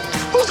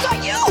 Who's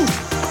got you?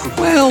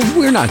 Well,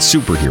 we're not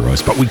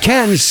superheroes, but we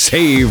can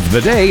save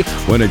the day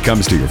when it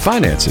comes to your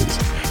finances.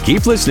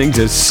 Keep listening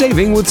to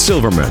Saving with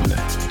Silverman.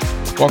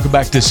 Welcome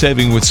back to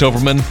Saving with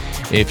Silverman.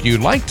 If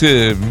you'd like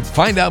to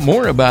find out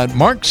more about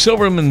Mark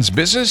Silverman's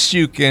business,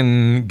 you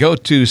can go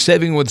to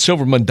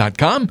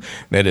savingwithsilverman.com.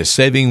 That is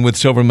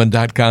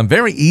savingwithsilverman.com.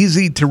 Very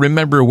easy to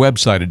remember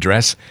website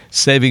address,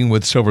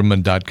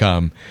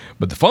 savingwithsilverman.com.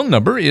 But the phone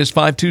number is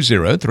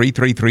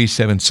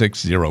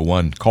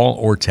 520-333-7601. Call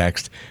or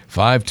text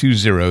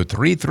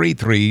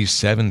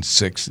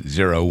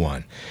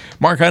 520-333-7601.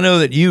 Mark, I know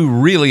that you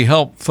really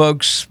help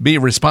folks be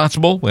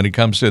responsible when it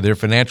comes to their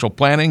financial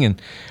planning, and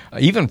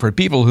even for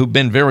people who've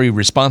been very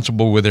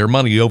responsible with their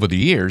money over the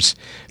years,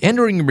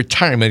 entering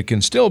retirement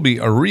can still be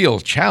a real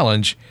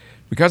challenge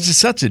because it's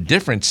such a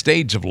different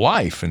stage of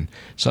life, and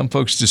some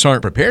folks just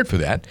aren't prepared for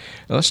that.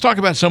 Let's talk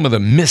about some of the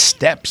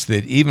missteps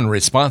that even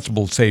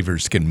responsible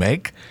savers can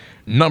make.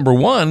 Number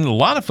one, a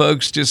lot of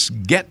folks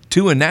just get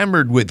too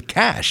enamored with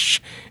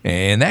cash,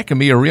 and that can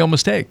be a real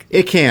mistake.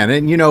 It can.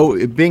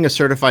 And, being a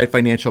certified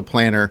financial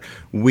planner,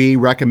 we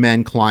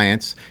recommend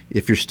clients,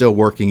 if you're still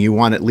working, you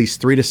want at least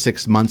 3 to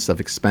 6 months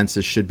of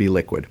expenses should be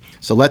liquid.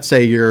 So let's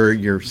say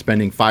you're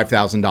spending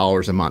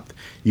 $5,000 a month.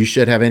 You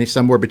should have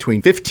somewhere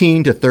between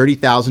 $15,000 to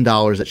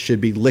 $30,000 that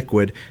should be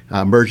liquid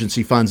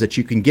emergency funds that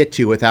you can get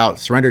to without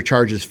surrender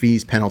charges,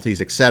 fees,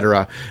 penalties,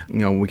 etc.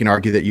 We can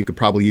argue that you could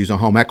probably use a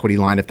home equity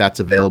line if that's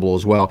available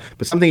as well,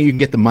 but something you can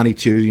get the money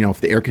to, if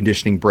the air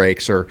conditioning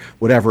breaks or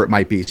whatever it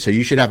might be. So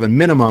you should have a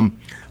minimum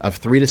of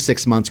 3 to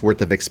 6 months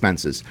worth of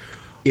expenses.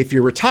 If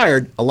you're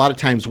retired, a lot of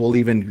times we'll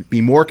even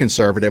be more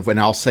conservative, and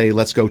I'll say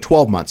let's go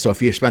 12 months. So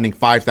if you're spending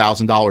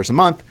 $5,000 a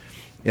month,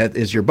 that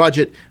is your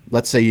budget.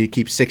 Let's say you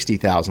keep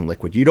 $60,000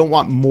 liquid. You don't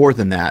want more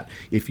than that.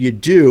 If you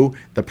do,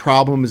 the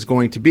problem is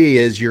going to be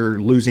is you're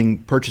losing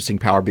purchasing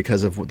power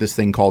because of this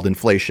thing called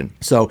inflation.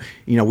 So,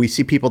 we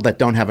see people that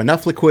don't have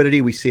enough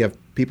liquidity. We see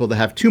people that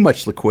have too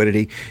much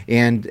liquidity,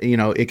 and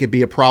it could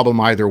be a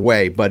problem either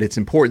way. But it's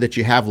important that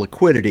you have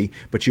liquidity,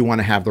 but you want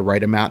to have the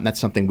right amount, and that's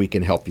something we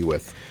can help you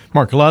with.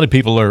 Mark, a lot of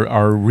people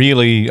are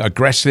really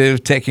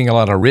aggressive, taking a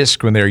lot of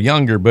risk when they're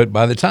younger, but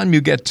by the time you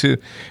get to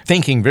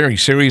thinking very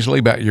seriously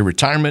about your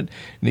retirement,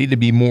 you need to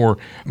be more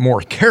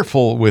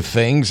careful with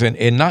things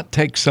and not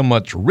take so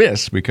much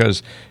risk,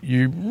 because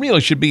you really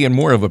should be in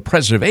more of a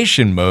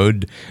preservation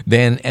mode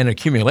than an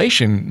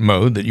accumulation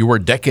mode that you were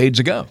decades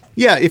ago.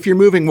 Yeah, if you're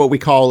moving what we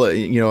call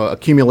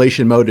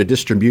accumulation mode to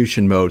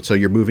distribution mode, so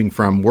you're moving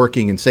from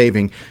working and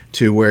saving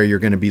to where you're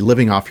going to be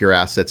living off your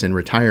assets in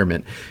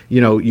retirement,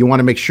 you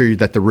want to make sure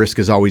that the risk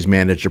is always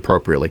managed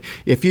appropriately.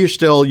 If you're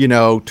still,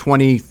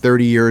 20,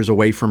 30 years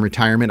away from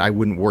retirement, I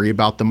wouldn't worry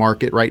about the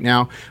market right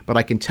now. But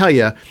I can tell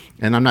you,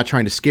 and I'm not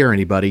trying to scare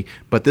anybody,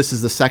 but this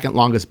is the second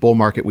longest bull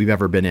market we've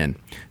ever been in.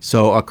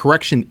 So a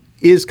correction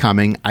is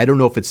coming. I don't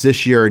know if it's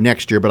this year or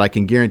next year, but I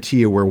can guarantee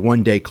you we're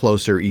one day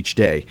closer each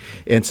day.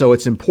 And so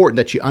it's important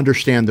that you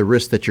understand the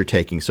risk that you're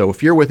taking. So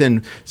if you're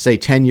within, say,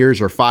 10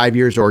 years or 5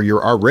 years, or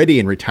you're already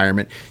in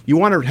retirement, you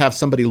want to have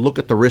somebody look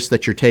at the risk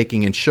that you're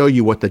taking and show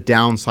you what the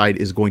downside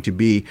is going to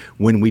be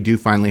when we do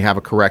finally have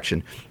a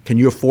correction. Can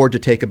you afford to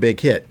take a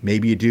big hit?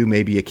 Maybe you do,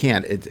 maybe you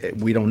can't.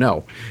 We don't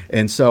know.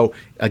 And so,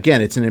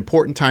 again, it's an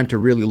important time to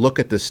really look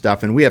at this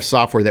stuff. And we have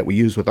software that we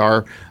use with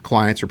our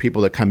clients or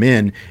people that come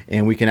in,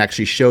 and we can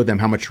actually show them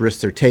how much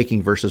risk they're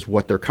taking versus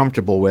what they're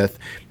comfortable with,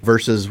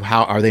 versus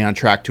how are they on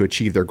track to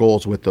achieve their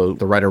goals with the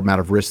right amount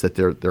of risk that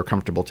they're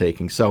comfortable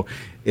taking. So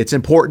it's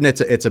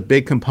important. It's a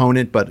big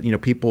component, but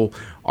people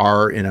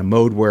are in a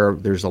mode where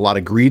there's a lot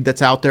of greed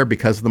that's out there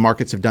because the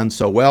markets have done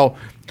so well,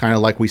 kind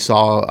of like we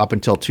saw up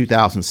until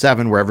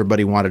 2007, where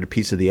everybody wanted a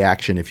piece of the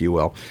action, if you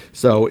will.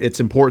 So it's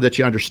important that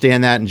you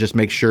understand that and just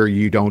make sure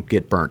you don't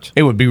get burnt.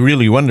 It would be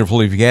really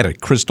wonderful if you had a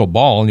crystal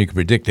ball and you could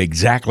predict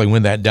exactly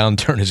when that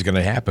downturn is going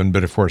to happen.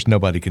 But of course,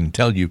 nobody can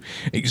tell you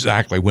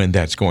exactly when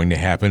that's going to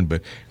happen.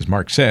 But as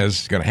Mark says,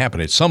 it's going to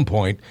happen at some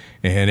point.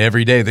 And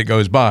every day that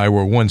goes by,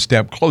 we're one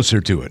step closer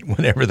to it,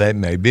 whenever that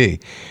may be.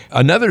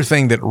 Another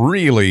thing that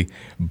really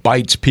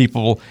bites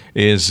people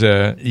is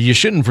you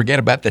shouldn't forget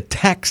about the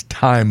tax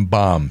time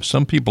bomb.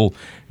 Some people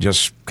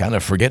just kind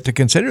of forget to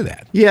consider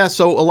that. Yeah,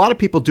 so a lot of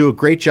people do a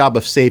great job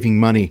of saving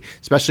money,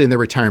 especially in their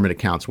retirement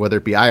accounts, whether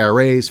it be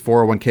IRAs,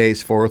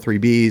 401ks,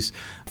 403bs,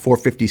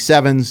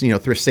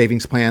 457s, thrift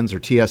savings plans or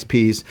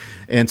TSPs.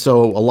 And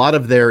so a lot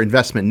of their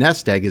investment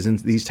nest egg is in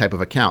these type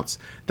of accounts.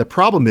 The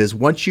problem is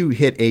once you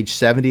hit age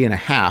 70 and a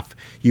half,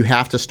 you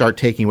have to start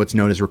taking what's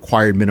known as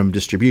required minimum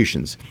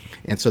distributions.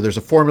 And so there's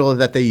a formula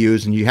that they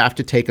use, and you have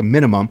to take a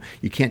minimum.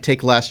 You can't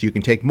take less, you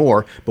can take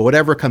more, but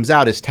whatever comes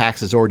out is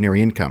taxed as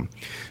ordinary income.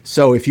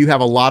 So if you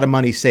have a lot of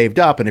money saved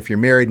up, and if you're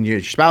married and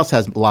your spouse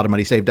has a lot of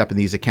money saved up in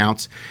these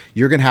accounts,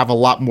 you're going to have a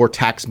lot more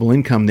taxable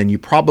income than you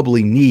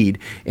probably need.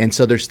 And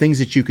so there's things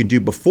that you can do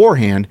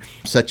beforehand,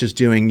 such as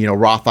doing,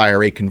 Roth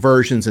IRA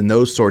conversions and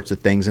those sorts of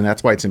things. And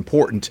that's why it's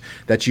important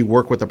that you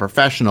work with a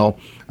professional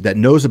that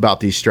knows about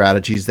these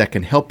strategies that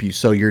can help you,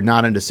 so you're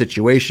not in a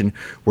situation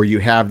where you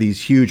have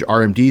these huge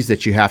RMDs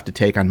that you have to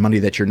take on money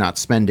that you're not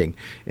spending.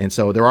 And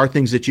so there are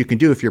things that you can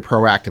do if you're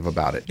proactive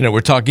about it.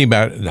 We're talking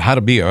about how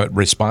to be a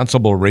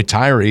responsible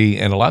retiree,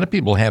 and a lot of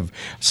people have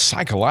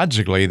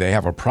psychologically, they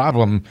have a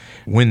problem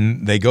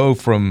when they go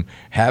from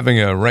having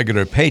a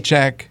regular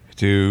paycheck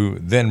to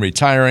then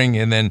retiring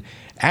and then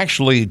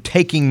actually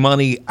taking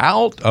money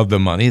out of the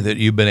money that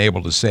you've been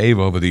able to save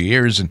over the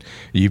years and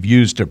you've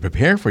used to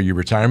prepare for your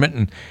retirement.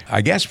 And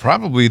I guess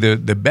probably the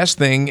best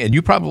thing, and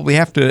you probably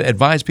have to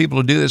advise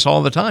people to do this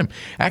all the time,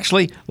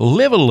 actually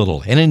live a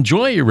little and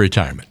enjoy your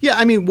retirement. Yeah,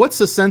 I mean, what's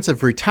the sense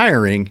of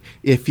retiring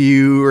if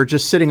you are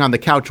just sitting on the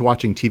couch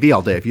watching TV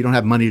all day, if you don't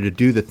have money to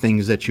do the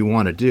things that you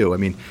want to do? I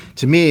mean,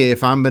 to me,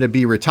 if I'm going to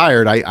be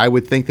retired, I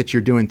would think that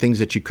you're doing things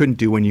that you couldn't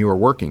do when you were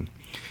working.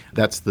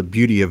 That's the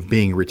beauty of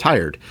being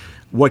retired.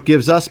 What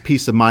gives us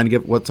peace of mind,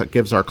 what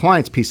gives our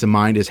clients peace of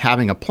mind is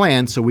having a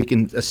plan so we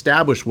can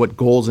establish what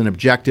goals and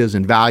objectives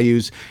and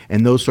values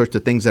and those sorts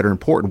of things that are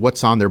important,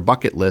 what's on their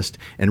bucket list,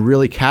 and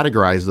really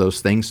categorize those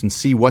things and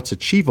see what's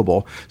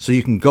achievable so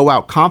you can go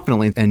out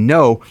confidently and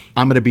know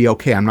I'm going to be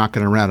okay. I'm not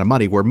going to run out of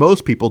money, where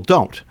most people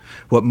don't.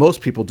 What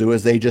most people do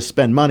is they just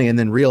spend money and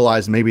then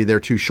realize maybe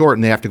they're too short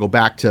and they have to go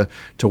back to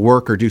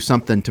work or do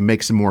something to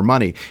make some more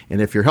money.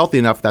 And if you're healthy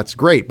enough, that's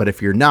great. But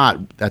if you're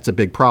not, that's a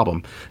big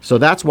problem. So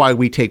that's why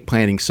we take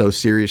planning so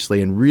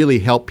seriously and really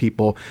help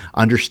people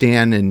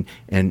understand and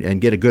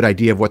get a good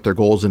idea of what their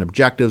goals and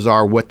objectives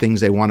are, what things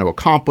they want to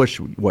accomplish,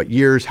 what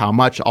years, how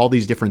much, all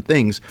these different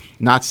things.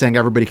 Not saying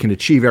everybody can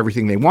achieve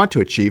everything they want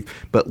to achieve,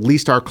 but at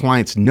least our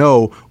clients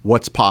know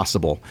what's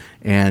possible.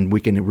 And we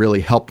can really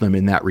help them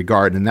in that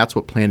regard. And that's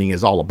what planning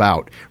is all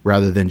about,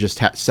 rather than just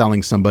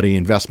selling somebody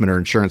investment or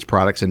insurance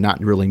products and not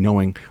really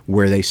knowing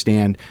where they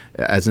stand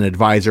as an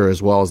advisor,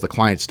 as well as the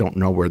clients don't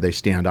know where they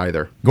stand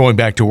either. Going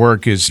back to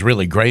work is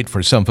really great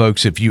for some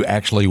folks if you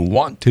actually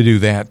want to do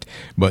that,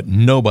 but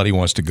nobody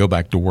wants to go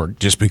back to work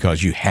just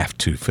because you have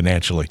to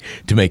financially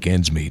to make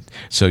ends meet.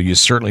 So you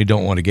certainly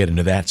don't want to get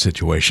into that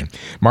situation.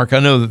 Mark, I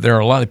know that there are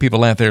a lot of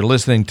people out there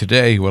listening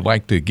today who would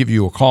like to give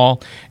you a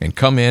call and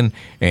come in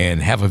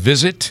and have a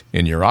visit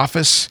in your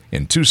office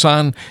in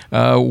Tucson.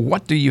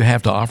 What do you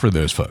have to offer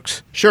those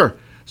folks? Sure.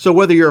 So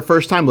whether you're a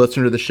first-time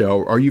listener to the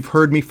show or you've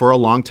heard me for a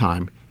long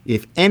time,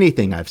 if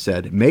anything I've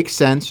said makes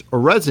sense or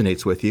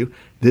resonates with you,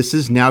 this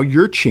is now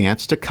your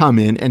chance to come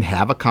in and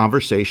have a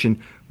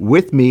conversation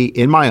with me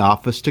in my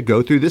office to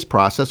go through this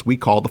process we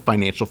call the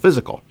financial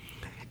physical.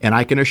 And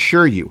I can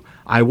assure you,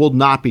 I will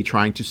not be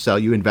trying to sell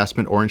you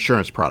investment or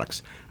insurance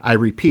products. I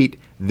repeat,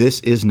 this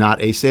is not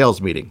a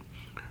sales meeting.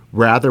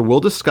 Rather, we'll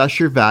discuss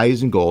your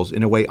values and goals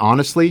in a way,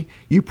 honestly,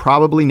 you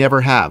probably never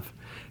have.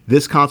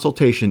 This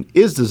consultation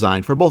is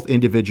designed for both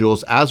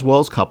individuals as well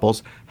as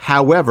couples.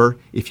 However,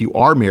 if you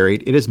are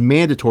married, it is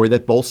mandatory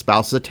that both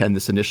spouses attend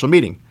this initial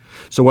meeting.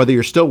 So whether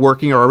you're still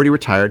working or already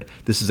retired,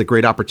 this is a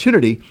great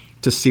opportunity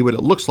to see what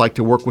it looks like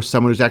to work with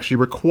someone who's actually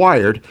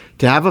required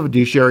to have a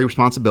fiduciary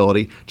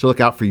responsibility to look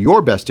out for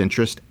your best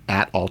interest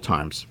at all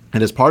times.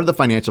 And as part of the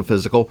financial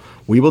physical,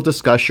 we will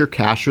discuss your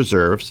cash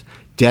reserves,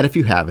 debt if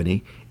you have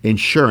any,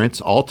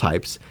 insurance, all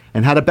types,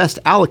 and how to best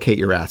allocate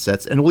your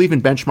assets, and we'll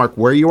even benchmark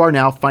where you are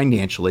now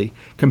financially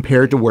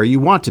compared to where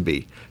you want to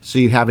be, so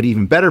you have an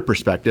even better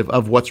perspective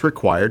of what's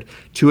required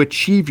to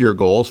achieve your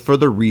goals for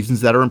the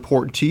reasons that are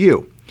important to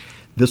you.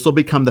 This will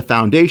become the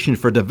foundation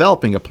for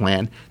developing a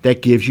plan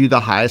that gives you the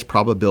highest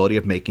probability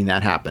of making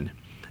that happen.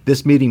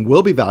 This meeting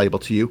will be valuable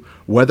to you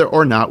whether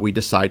or not we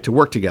decide to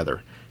work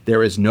together.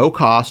 There is no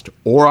cost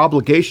or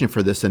obligation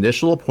for this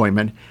initial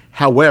appointment.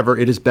 However,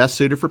 it is best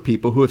suited for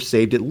people who have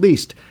saved at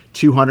least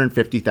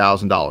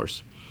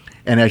 $250,000.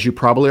 And as you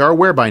probably are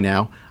aware by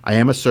now, I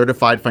am a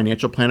certified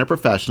financial planner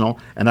professional,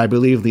 and I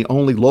believe the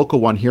only local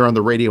one here on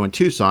the radio in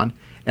Tucson,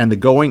 and the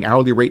going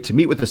hourly rate to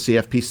meet with a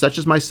CFP such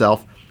as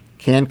myself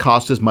can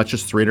cost as much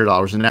as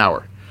 $300 an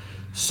hour.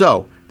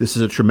 So, this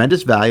is a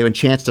tremendous value and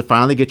chance to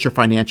finally get your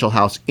financial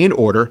house in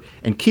order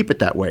and keep it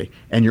that way,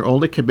 and your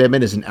only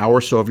commitment is an hour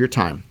or so of your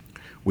time.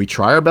 We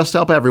try our best to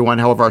help everyone,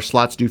 however, our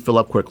slots do fill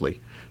up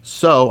quickly.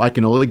 So I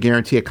can only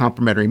guarantee a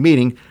complimentary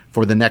meeting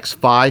for the next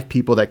 5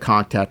 people that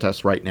contact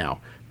us right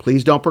now.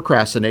 Please don't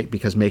procrastinate,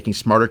 because making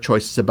smarter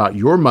choices about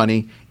your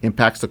money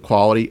impacts the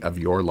quality of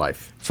your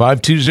life.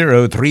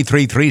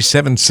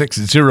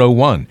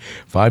 520-333-7601.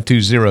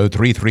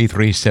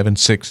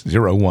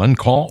 520-333-7601.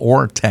 Call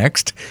or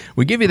text.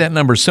 We give you that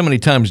number so many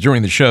times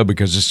during the show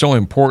because it's so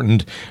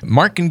important.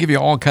 Mark can give you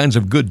all kinds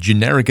of good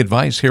generic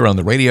advice here on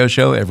the radio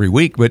show every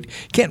week, but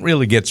can't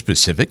really get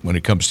specific when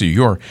it comes to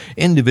your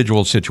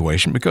individual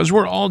situation because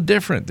we're all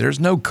different. There's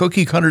no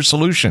cookie cutter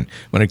solution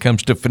when it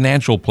comes to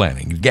financial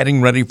planning,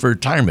 getting ready for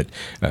retirement.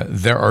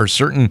 There are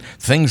certain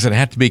things that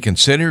have to be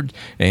considered,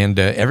 and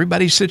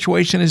everybody's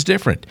situation is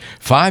different.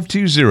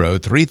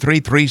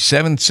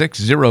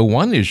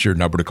 520-333-7601 is your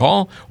number to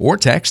call or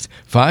text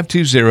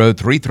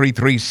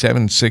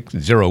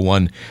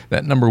 520-333-7601.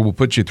 That number will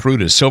put you through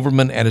to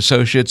Silverman and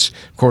Associates.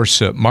 Of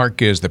course,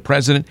 Mark is the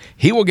president.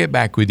 He will get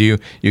back with you.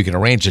 You can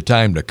arrange a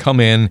time to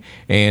come in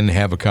and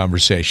have a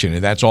conversation,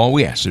 and that's all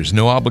we ask. There's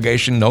no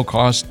obligation, no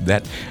cost.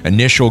 That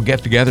initial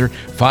get-together,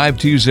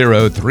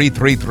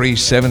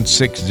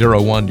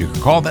 520-333-7601. You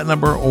can call that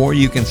number or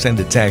you can send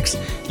a text.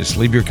 Just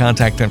leave your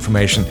contact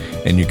information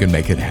and you can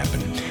make it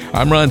happen.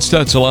 I'm Ron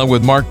Stutz along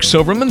with Mark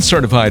Silverman,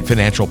 certified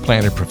financial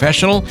planner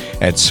professional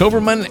at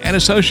Silverman and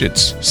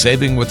Associates.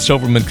 Saving with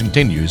Silverman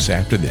continues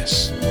after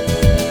this.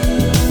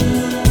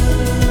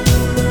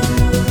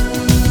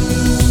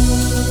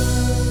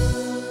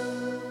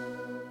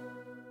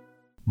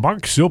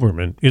 Mark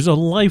Silverman is a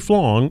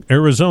lifelong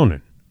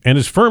Arizonan, and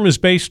his firm is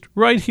based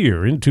right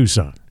here in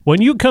Tucson.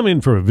 When you come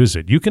in for a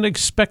visit, you can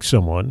expect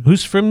someone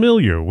who's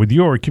familiar with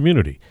your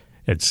community.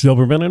 At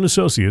Silverman and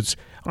Associates,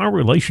 our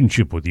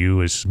relationship with you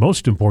is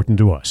most important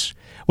to us.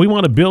 We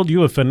want to build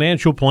you a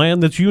financial plan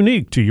that's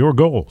unique to your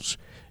goals.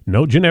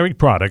 No generic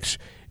products,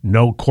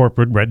 No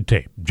corporate red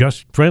tape,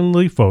 just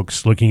friendly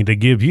folks looking to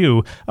give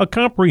you a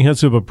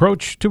comprehensive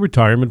approach to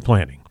retirement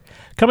planning.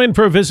 Come in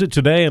for a visit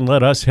today and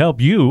let us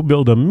help you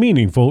build a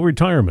meaningful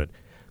retirement.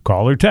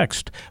 Call or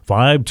text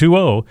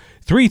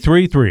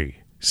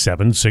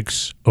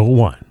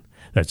 520-333-7601.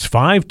 That's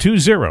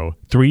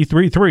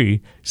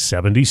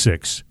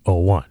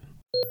 520-333-7601.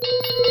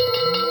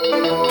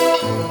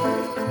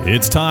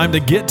 It's time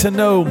to get to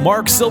know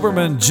Mark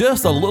Silverman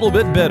just a little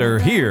bit better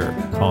here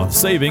on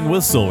Saving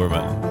with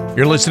Silverman.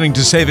 You're listening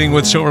to Saving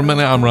with Silverman.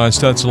 I'm Ron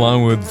Stutz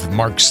along with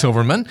Mark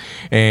Silverman.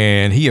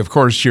 And he, of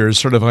course, your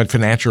certified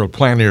financial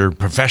planner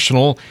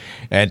professional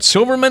at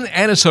Silverman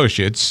and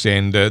Associates.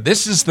 And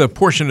this is the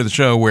portion of the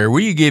show where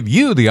we give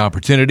you the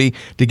opportunity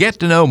to get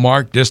to know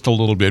Mark just a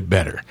little bit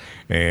better.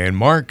 And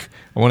Mark,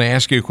 I want to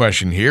ask you a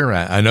question here.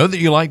 I know that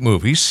you like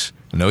movies.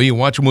 I know you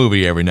watch a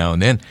movie every now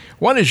and then.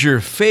 What is your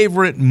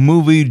favorite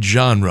movie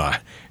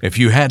genre? If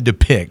you had to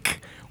pick,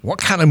 what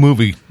kind of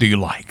movie do you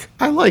like?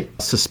 I like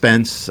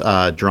suspense,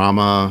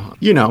 drama,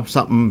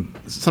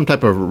 some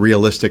type of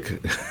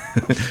realistic,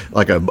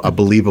 like a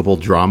believable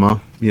drama,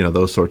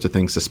 those sorts of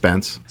things,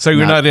 suspense. So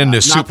you're not into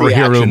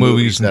superhero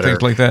movies and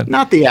things like that?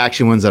 Not the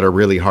action ones that are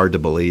really hard to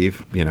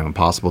believe,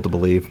 impossible to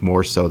believe,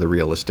 more so the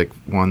realistic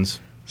ones.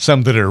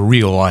 Some that are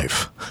real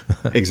life.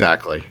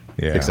 Exactly.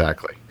 Yeah.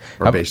 Exactly.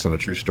 Or based on a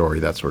true story,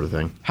 that sort of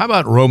thing. How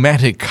about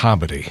romantic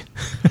comedy?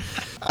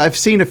 I've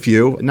seen a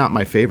few. Not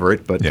my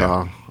favorite, but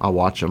Yeah. I'll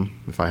watch them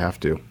if I have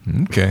to.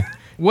 Okay.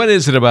 What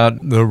is it about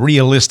the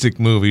realistic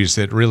movies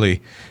that really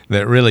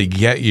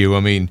get you? I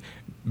mean,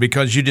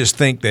 because you just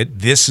think that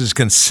this is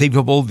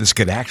conceivable, this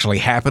could actually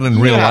happen in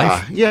real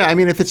life? Yeah, I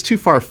mean, if it's too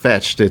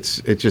far-fetched,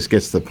 it just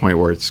gets to the point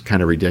where it's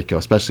kind of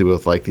ridiculous, especially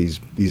with like these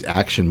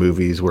action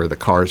movies where the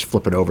car's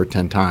flipping over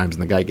 10 times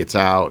and the guy gets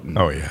out. And,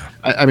 Oh, yeah.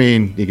 I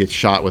mean, he gets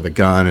shot with a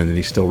gun and then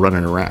he's still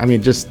running around. I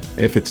mean, just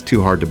if it's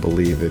too hard to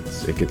believe,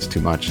 it gets too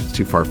much. It's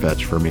too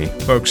far-fetched for me.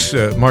 Folks,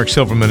 Mark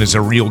Silverman is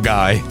a real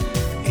guy.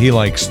 He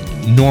likes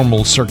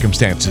normal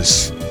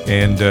circumstances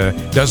and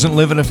doesn't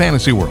live in a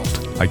fantasy world.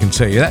 I can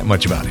tell you that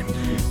much about him.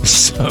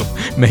 So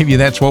maybe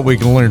that's what we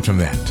can learn from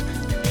that.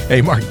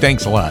 Hey, Mark,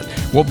 thanks a lot.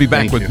 We'll be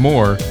back with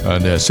more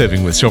on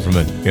Saving with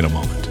Silverman in a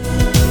moment.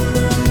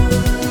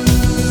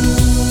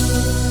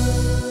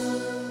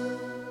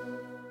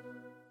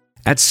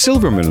 At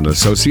Silverman and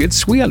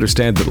Associates, we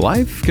understand that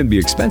life can be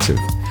expensive.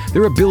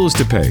 There are bills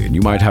to pay, and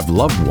you might have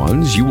loved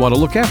ones you want to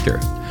look after.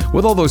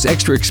 With all those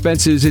extra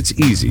expenses, it's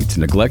easy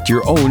to neglect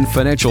your own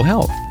financial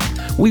health.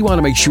 We want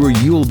to make sure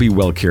you'll be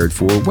well cared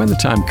for when the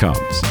time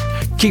comes.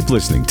 Keep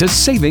listening to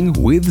Saving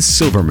with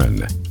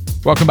Silverman.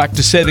 Welcome back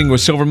to Saving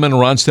with Silverman.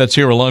 Ron Stutz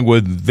here along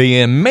with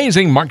the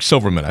amazing Mark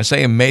Silverman. I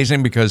say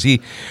amazing because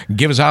he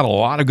gives out a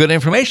lot of good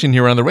information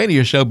here on the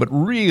radio show, but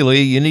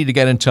really you need to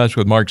get in touch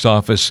with Mark's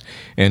office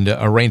and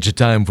arrange a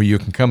time where you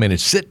can come in and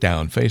sit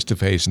down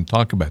face-to-face and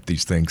talk about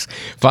these things.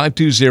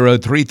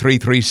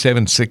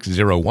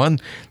 520-333-7601.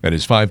 That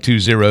is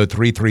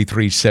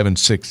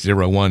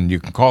 520-333-7601. You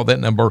can call that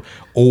number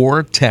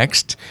or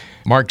text.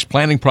 Mark's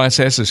planning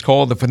process is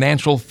called the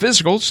financial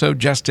physical, so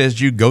just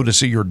as you go to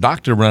see your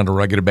doctor on a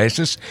regular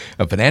basis,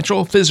 a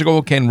financial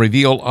physical can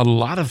reveal a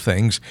lot of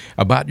things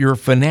about your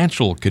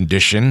financial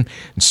condition.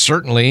 And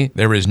certainly,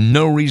 there is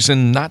no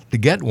reason not to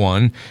get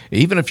one.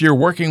 Even if you're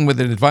working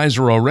with an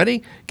advisor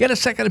already, get a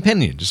second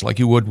opinion, just like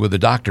you would with a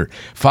doctor.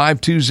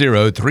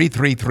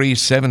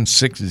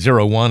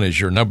 520-333-7601 is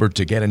your number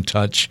to get in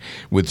touch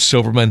with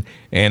Silverman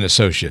and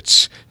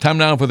Associates. Time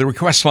now for the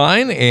request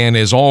line, and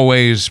as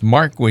always,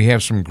 Mark, we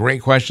have some great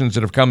questions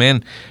that have come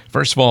in.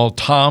 First of all,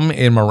 Tom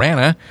in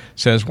Marana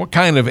says, what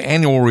kind of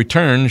annual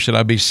return should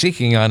I be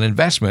seeking on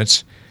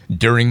investments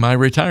during my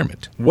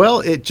retirement?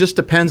 Well, it just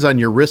depends on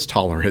your risk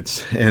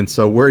tolerance. And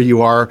so where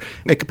you are,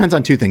 it depends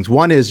on two things.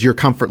 One is your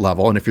comfort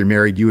level. And if you're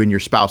married, you and your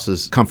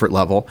spouse's comfort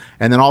level.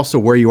 And then also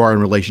where you are in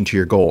relation to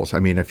your goals. I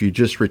mean, if you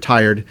just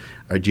retired,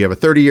 do you have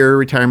a 30-year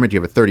retirement? Do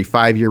you have a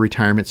 35-year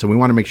retirement? So we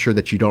want to make sure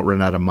that you don't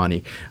run out of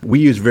money. We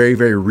use very,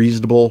 very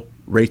reasonable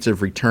rates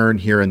of return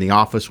here in the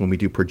office when we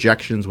do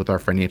projections with our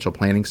financial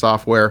planning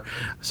software.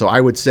 So I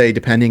would say,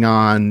 depending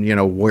on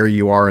where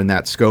you are in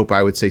that scope,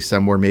 I would say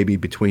somewhere maybe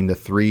between the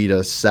 3 to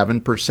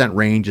 7%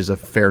 range is a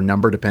fair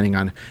number, depending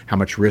on how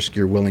much risk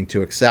you're willing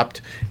to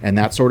accept and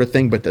that sort of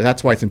thing. But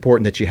that's why it's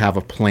important that you have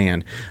a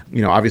plan.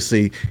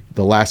 Obviously,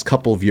 the last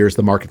couple of years,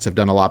 the markets have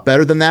done a lot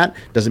better than that.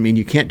 Doesn't mean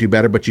you can't do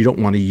better, but you don't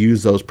want to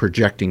use those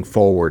projecting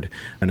forward.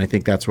 And I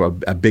think that's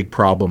a big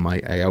problem.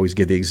 I always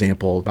give the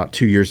example. About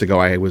 2 years ago,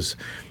 I was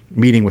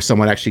meeting with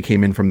someone, actually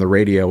came in from the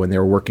radio, and they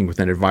were working with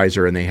an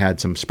advisor, and they had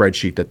some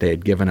spreadsheet that they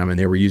had given them, and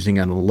they were using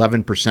an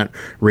 11%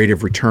 rate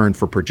of return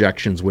for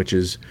projections, which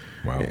is,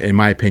 in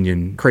my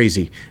opinion,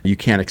 crazy. You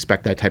can't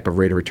expect that type of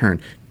rate of return.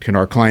 Can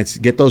our clients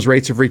get those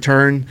rates of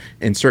return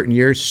in certain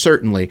years?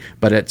 Certainly,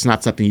 but it's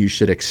not something you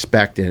should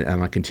expect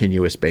on a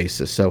continuous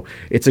basis. So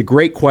it's a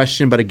great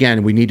question, but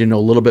again, we need to know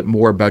a little bit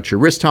more about your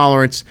risk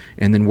tolerance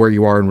and then where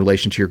you are in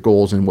relation to your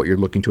goals and what you're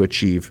looking to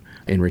achieve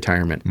in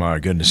retirement. My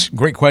goodness.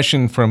 Great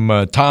question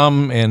from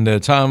Tom.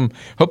 And Tom,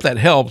 hope that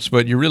helps,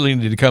 but you really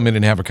need to come in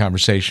and have a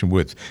conversation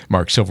with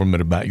Mark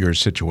Silverman about your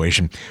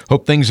situation.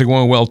 Hope things are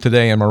going well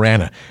today in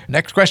Marana.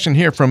 Next question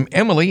here from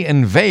Emily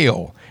in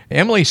Vail.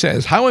 Emily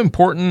says, how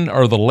important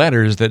are the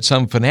letters that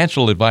some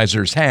financial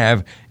advisors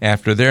have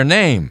after their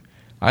name?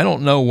 I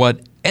don't know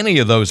what any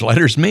of those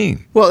letters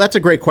mean. Well, that's a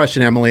great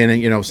question, Emily.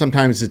 And,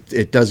 sometimes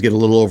it does get a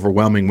little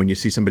overwhelming when you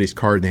see somebody's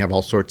card and they have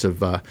all sorts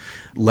of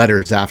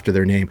letters after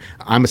their name.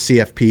 I'm a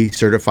CFP,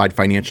 Certified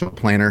Financial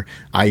Planner.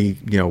 I,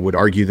 would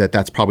argue that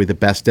that's probably the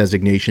best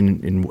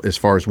designation as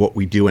far as what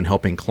we do in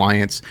helping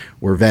clients.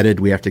 We're vetted.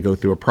 We have to go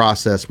through a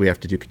process. We have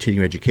to do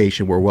continuing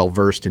education. We're well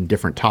versed in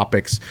different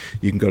topics.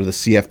 You can go to the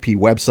CFP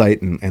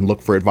website and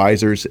look for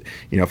advisors.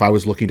 If I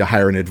was looking to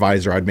hire an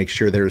advisor, I'd make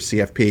sure they're a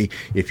CFP.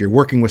 If you're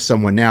working with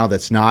someone now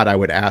that's not, I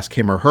would ask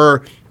him or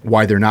her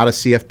why they're not a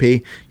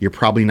CFP. You're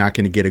probably not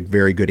going to get a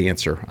very good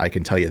answer. I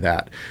can tell you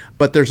that.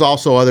 But there's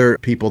also other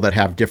people that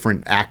have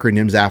different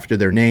acronyms after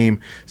their name.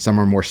 Some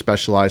are more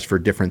specialized for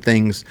different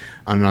things.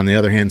 And on the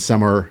other hand,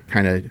 some are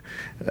kind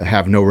of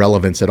have no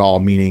relevance at all,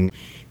 meaning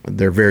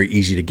they're very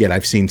easy to get.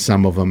 I've seen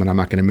some of them, and I'm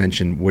not going to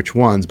mention which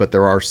ones, but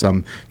there are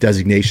some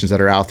designations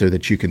that are out there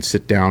that you can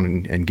sit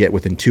down and get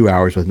within 2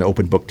 hours with an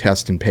open book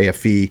test and pay a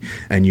fee,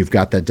 and you've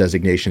got that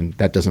designation.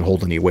 That doesn't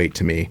hold any weight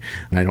to me,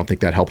 and I don't think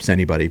that helps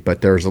anybody.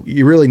 But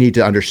you really need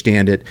to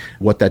understand it,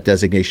 what that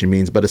designation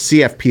means. But a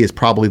CFP is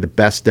probably the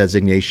best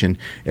designation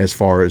as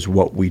far as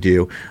what we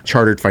do.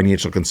 Chartered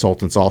Financial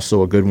Consultant's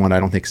also a good one. I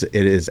don't think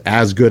it is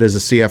as good as a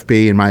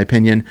CFP, in my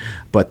opinion,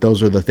 but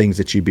those are the things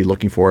that you'd be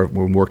looking for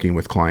when working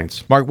with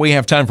clients. Mark, we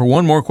have time for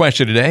one more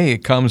question today.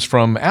 It comes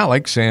from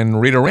Alex in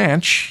Rita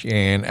Ranch.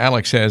 And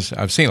Alex says,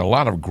 I've seen a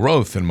lot of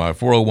growth in my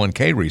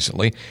 401k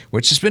recently,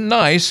 which has been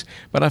nice,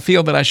 but I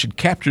feel that I should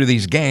capture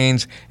these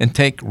gains and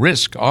take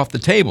risk off the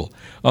table.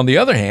 On the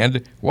other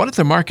hand, what if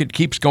the market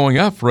keeps going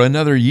up for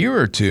another year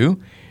or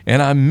two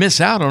and I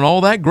miss out on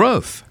all that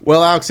growth?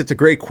 Well, Alex, it's a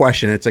great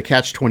question. It's a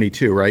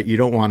catch-22, right? You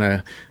don't want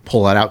to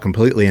pull that out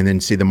completely and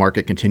then see the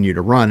market continue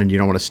to run, and you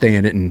don't want to stay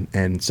in it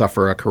and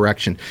suffer a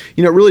correction.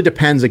 It really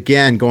depends,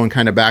 again, going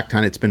kind of back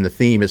to it's been the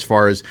theme as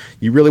far as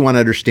you really want to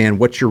understand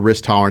what's your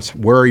risk tolerance,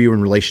 where are you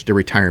in relation to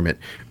retirement?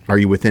 Are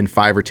you within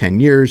 5 or 10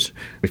 years?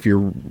 If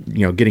you're,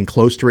 getting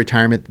close to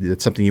retirement,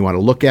 that's something you want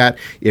to look at.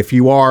 If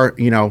you are,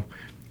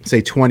 say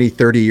 20,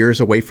 30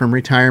 years away from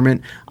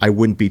retirement, I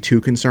wouldn't be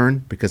too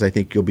concerned because I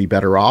think you'll be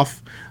better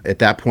off at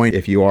that point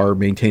if you are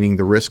maintaining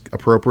the risk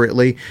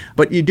appropriately.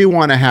 But you do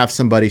want to have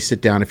somebody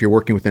sit down, if you're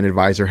working with an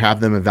advisor, have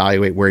them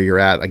evaluate where you're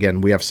at.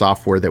 Again, we have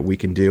software that we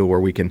can do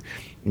where we can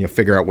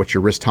figure out what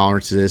your risk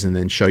tolerance is and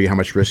then show you how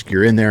much risk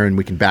you're in there, and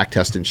we can back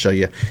test it and show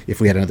you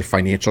if we had another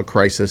financial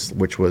crisis,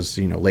 which was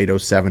late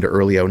 07 to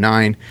early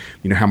 09,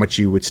 how much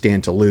you would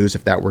stand to lose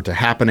if that were to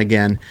happen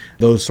again,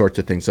 those sorts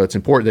of things. So it's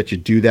important that you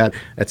do that.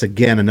 That's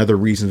again another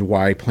reason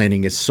why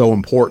planning is so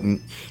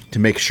important, to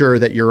make sure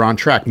that you're on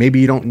track. Maybe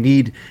you don't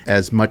need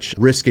as much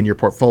risk in your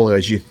portfolio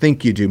as you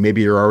think you do.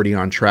 Maybe you're already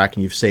on track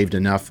and you've saved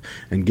enough,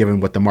 and given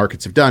what the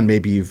markets have done,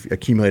 maybe you've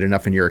accumulated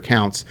enough in your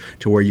accounts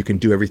to where you can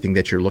do everything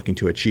that you're looking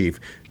to achieve.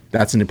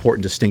 That's an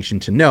important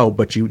distinction to know,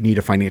 but you need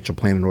a financial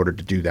plan in order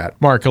to do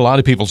that. Mark, a lot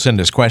of people send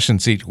us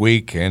questions each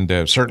week, and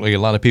certainly a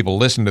lot of people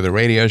listen to the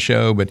radio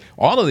show, but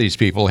all of these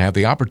people have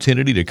the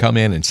opportunity to come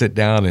in and sit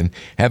down and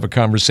have a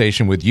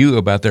conversation with you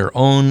about their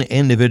own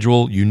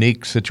individual,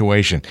 unique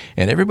situation.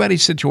 And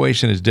everybody's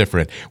situation is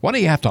different. What do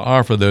you have to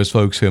offer those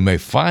folks who may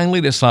finally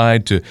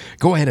decide to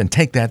go ahead and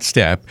take that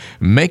step,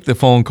 make the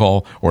phone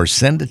call, or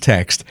send a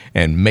text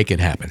and make it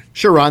happen?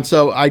 Sure, Ron.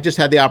 So I just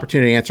had the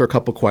opportunity to answer a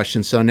couple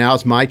questions. So now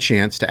is my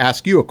chance to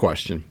ask you a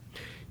question.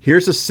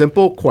 Here's a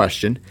simple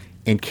question,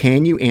 and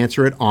can you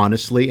answer it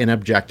honestly and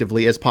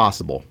objectively as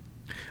possible?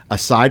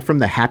 Aside from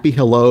the happy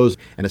hellos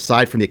and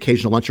aside from the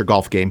occasional lunch or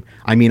golf game,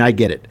 I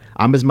get it.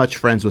 I'm as much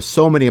friends with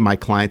so many of my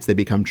clients, they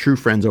become true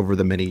friends over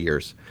the many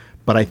years.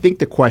 But I think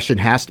the question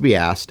has to be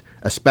asked,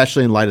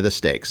 especially in light of the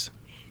stakes.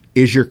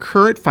 Is your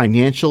current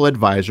financial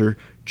advisor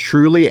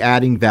truly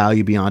adding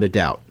value beyond a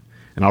doubt?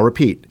 And I'll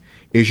repeat,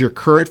 is your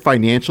current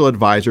financial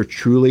advisor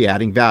truly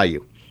adding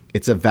value?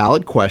 It's a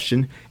valid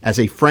question, as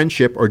a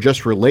friendship or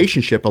just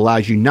relationship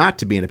allows you not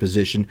to be in a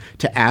position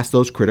to ask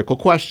those critical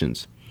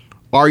questions.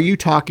 Are you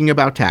talking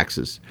about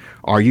taxes?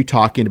 Are you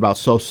talking about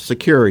Social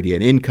Security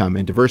and income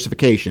and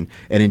diversification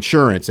and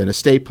insurance and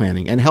estate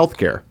planning and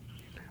healthcare?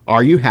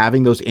 Are you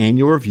having those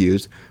annual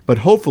reviews, but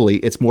hopefully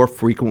it's more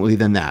frequently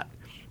than that?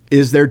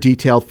 Is there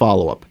detailed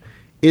follow-up?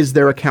 Is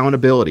there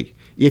accountability?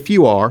 If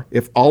you are,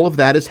 if all of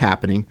that is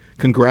happening,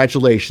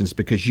 congratulations,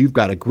 because you've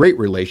got a great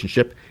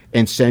relationship,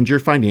 and send your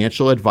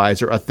financial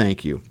advisor a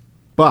thank you.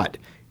 But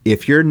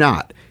if you're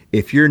not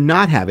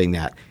having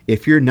that,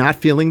 if you're not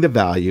feeling the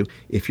value,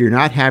 if you're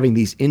not having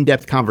these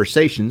in-depth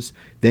conversations,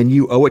 then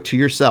you owe it to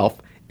yourself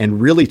and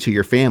really to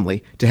your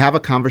family to have a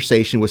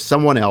conversation with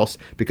someone else,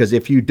 because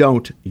if you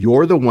don't,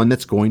 you're the one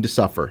that's going to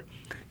suffer.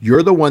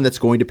 You're the one that's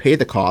going to pay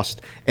the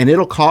cost, and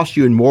it'll cost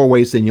you in more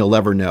ways than you'll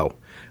ever know.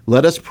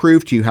 Let us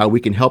prove to you how we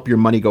can help your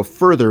money go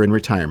further in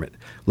retirement.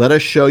 Let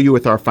us show you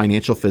with our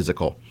financial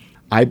physical.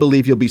 I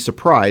believe you'll be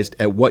surprised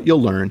at what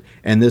you'll learn,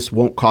 and this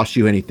won't cost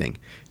you anything.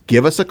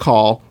 Give us a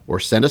call or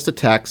send us a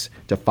text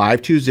to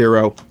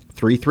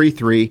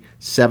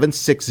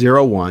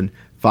 520-333-7601,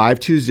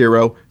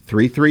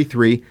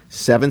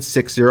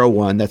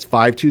 520-333-7601. That's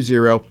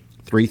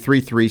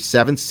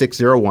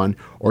 520-333-7601,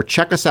 or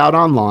check us out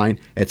online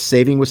at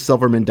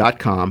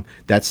savingwithsilverman.com.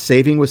 That's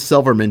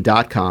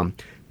savingwithsilverman.com.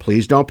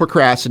 Please don't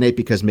procrastinate,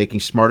 because making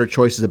smarter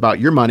choices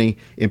about your money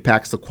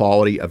impacts the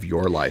quality of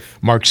your life.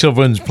 Mark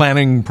Silverman's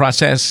planning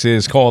process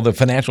is called the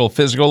Financial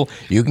Physical.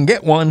 You can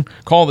get one.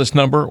 Call this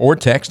number or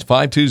text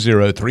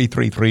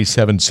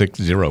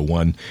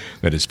 520-333-7601.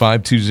 That is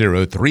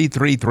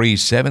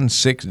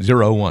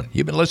 520-333-7601.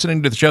 You've been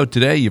listening to the show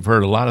today. You've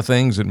heard a lot of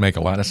things that make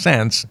a lot of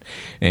sense.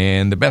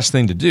 And the best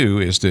thing to do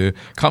is to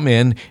come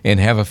in and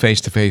have a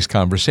face-to-face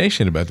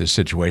conversation about this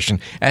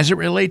situation as it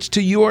relates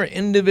to your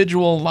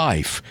individual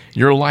life,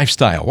 your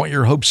lifestyle, what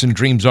your hopes and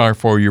dreams are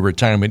for your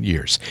retirement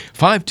years.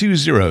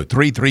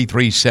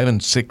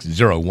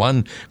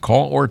 520-333-7601.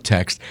 Call or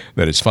text.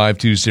 That is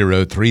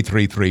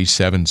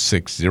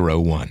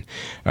 520-333-7601.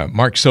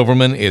 Mark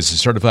Silverman is a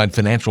certified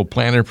financial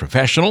planner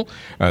professional,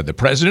 the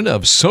president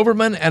of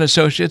Silverman &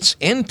 Associates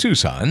in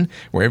Tucson.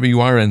 Wherever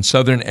you are in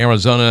southern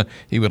Arizona,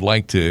 he would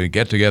like to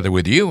get together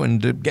with you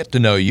and to get to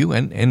know you,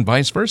 and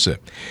vice versa.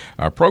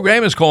 Our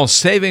program is called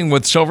Saving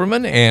with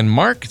Silverman. And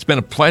Mark, it's been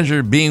a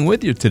pleasure being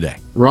with you today.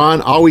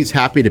 Ron, always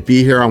happy to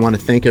be here. I want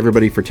to thank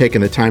everybody for taking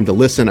the time to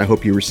listen. I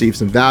hope you received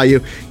some value.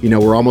 You know,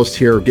 we're almost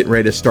here, getting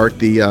ready to start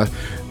the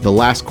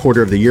last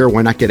quarter of the year.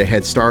 Why not get a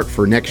head start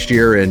for next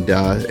year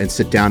and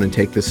sit down and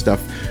take this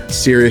stuff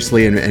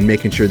seriously and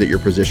making sure that you're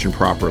positioned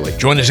properly.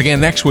 Join us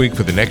again next week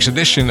for the next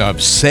edition of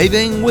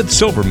Saving with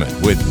Silverman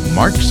with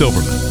Mark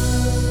Silverman.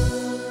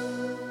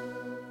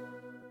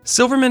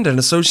 Silverman &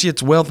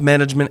 Associates Wealth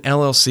Management,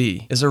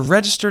 LLC is a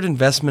registered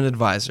investment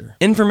advisor.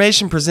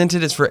 Information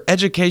presented is for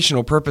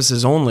educational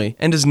purposes only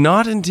and does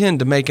not intend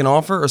to make an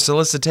offer or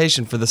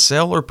solicitation for the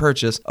sale or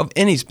purchase of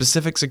any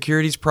specific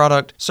securities,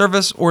 product,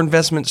 service, or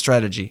investment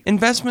strategy.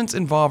 Investments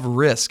involve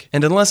risk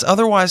and, unless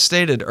otherwise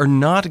stated, are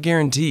not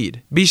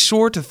guaranteed. Be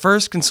sure to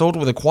first consult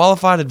with a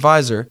qualified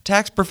advisor,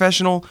 tax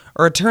professional,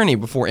 or attorney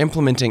before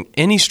implementing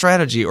any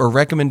strategy or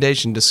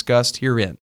recommendation discussed herein.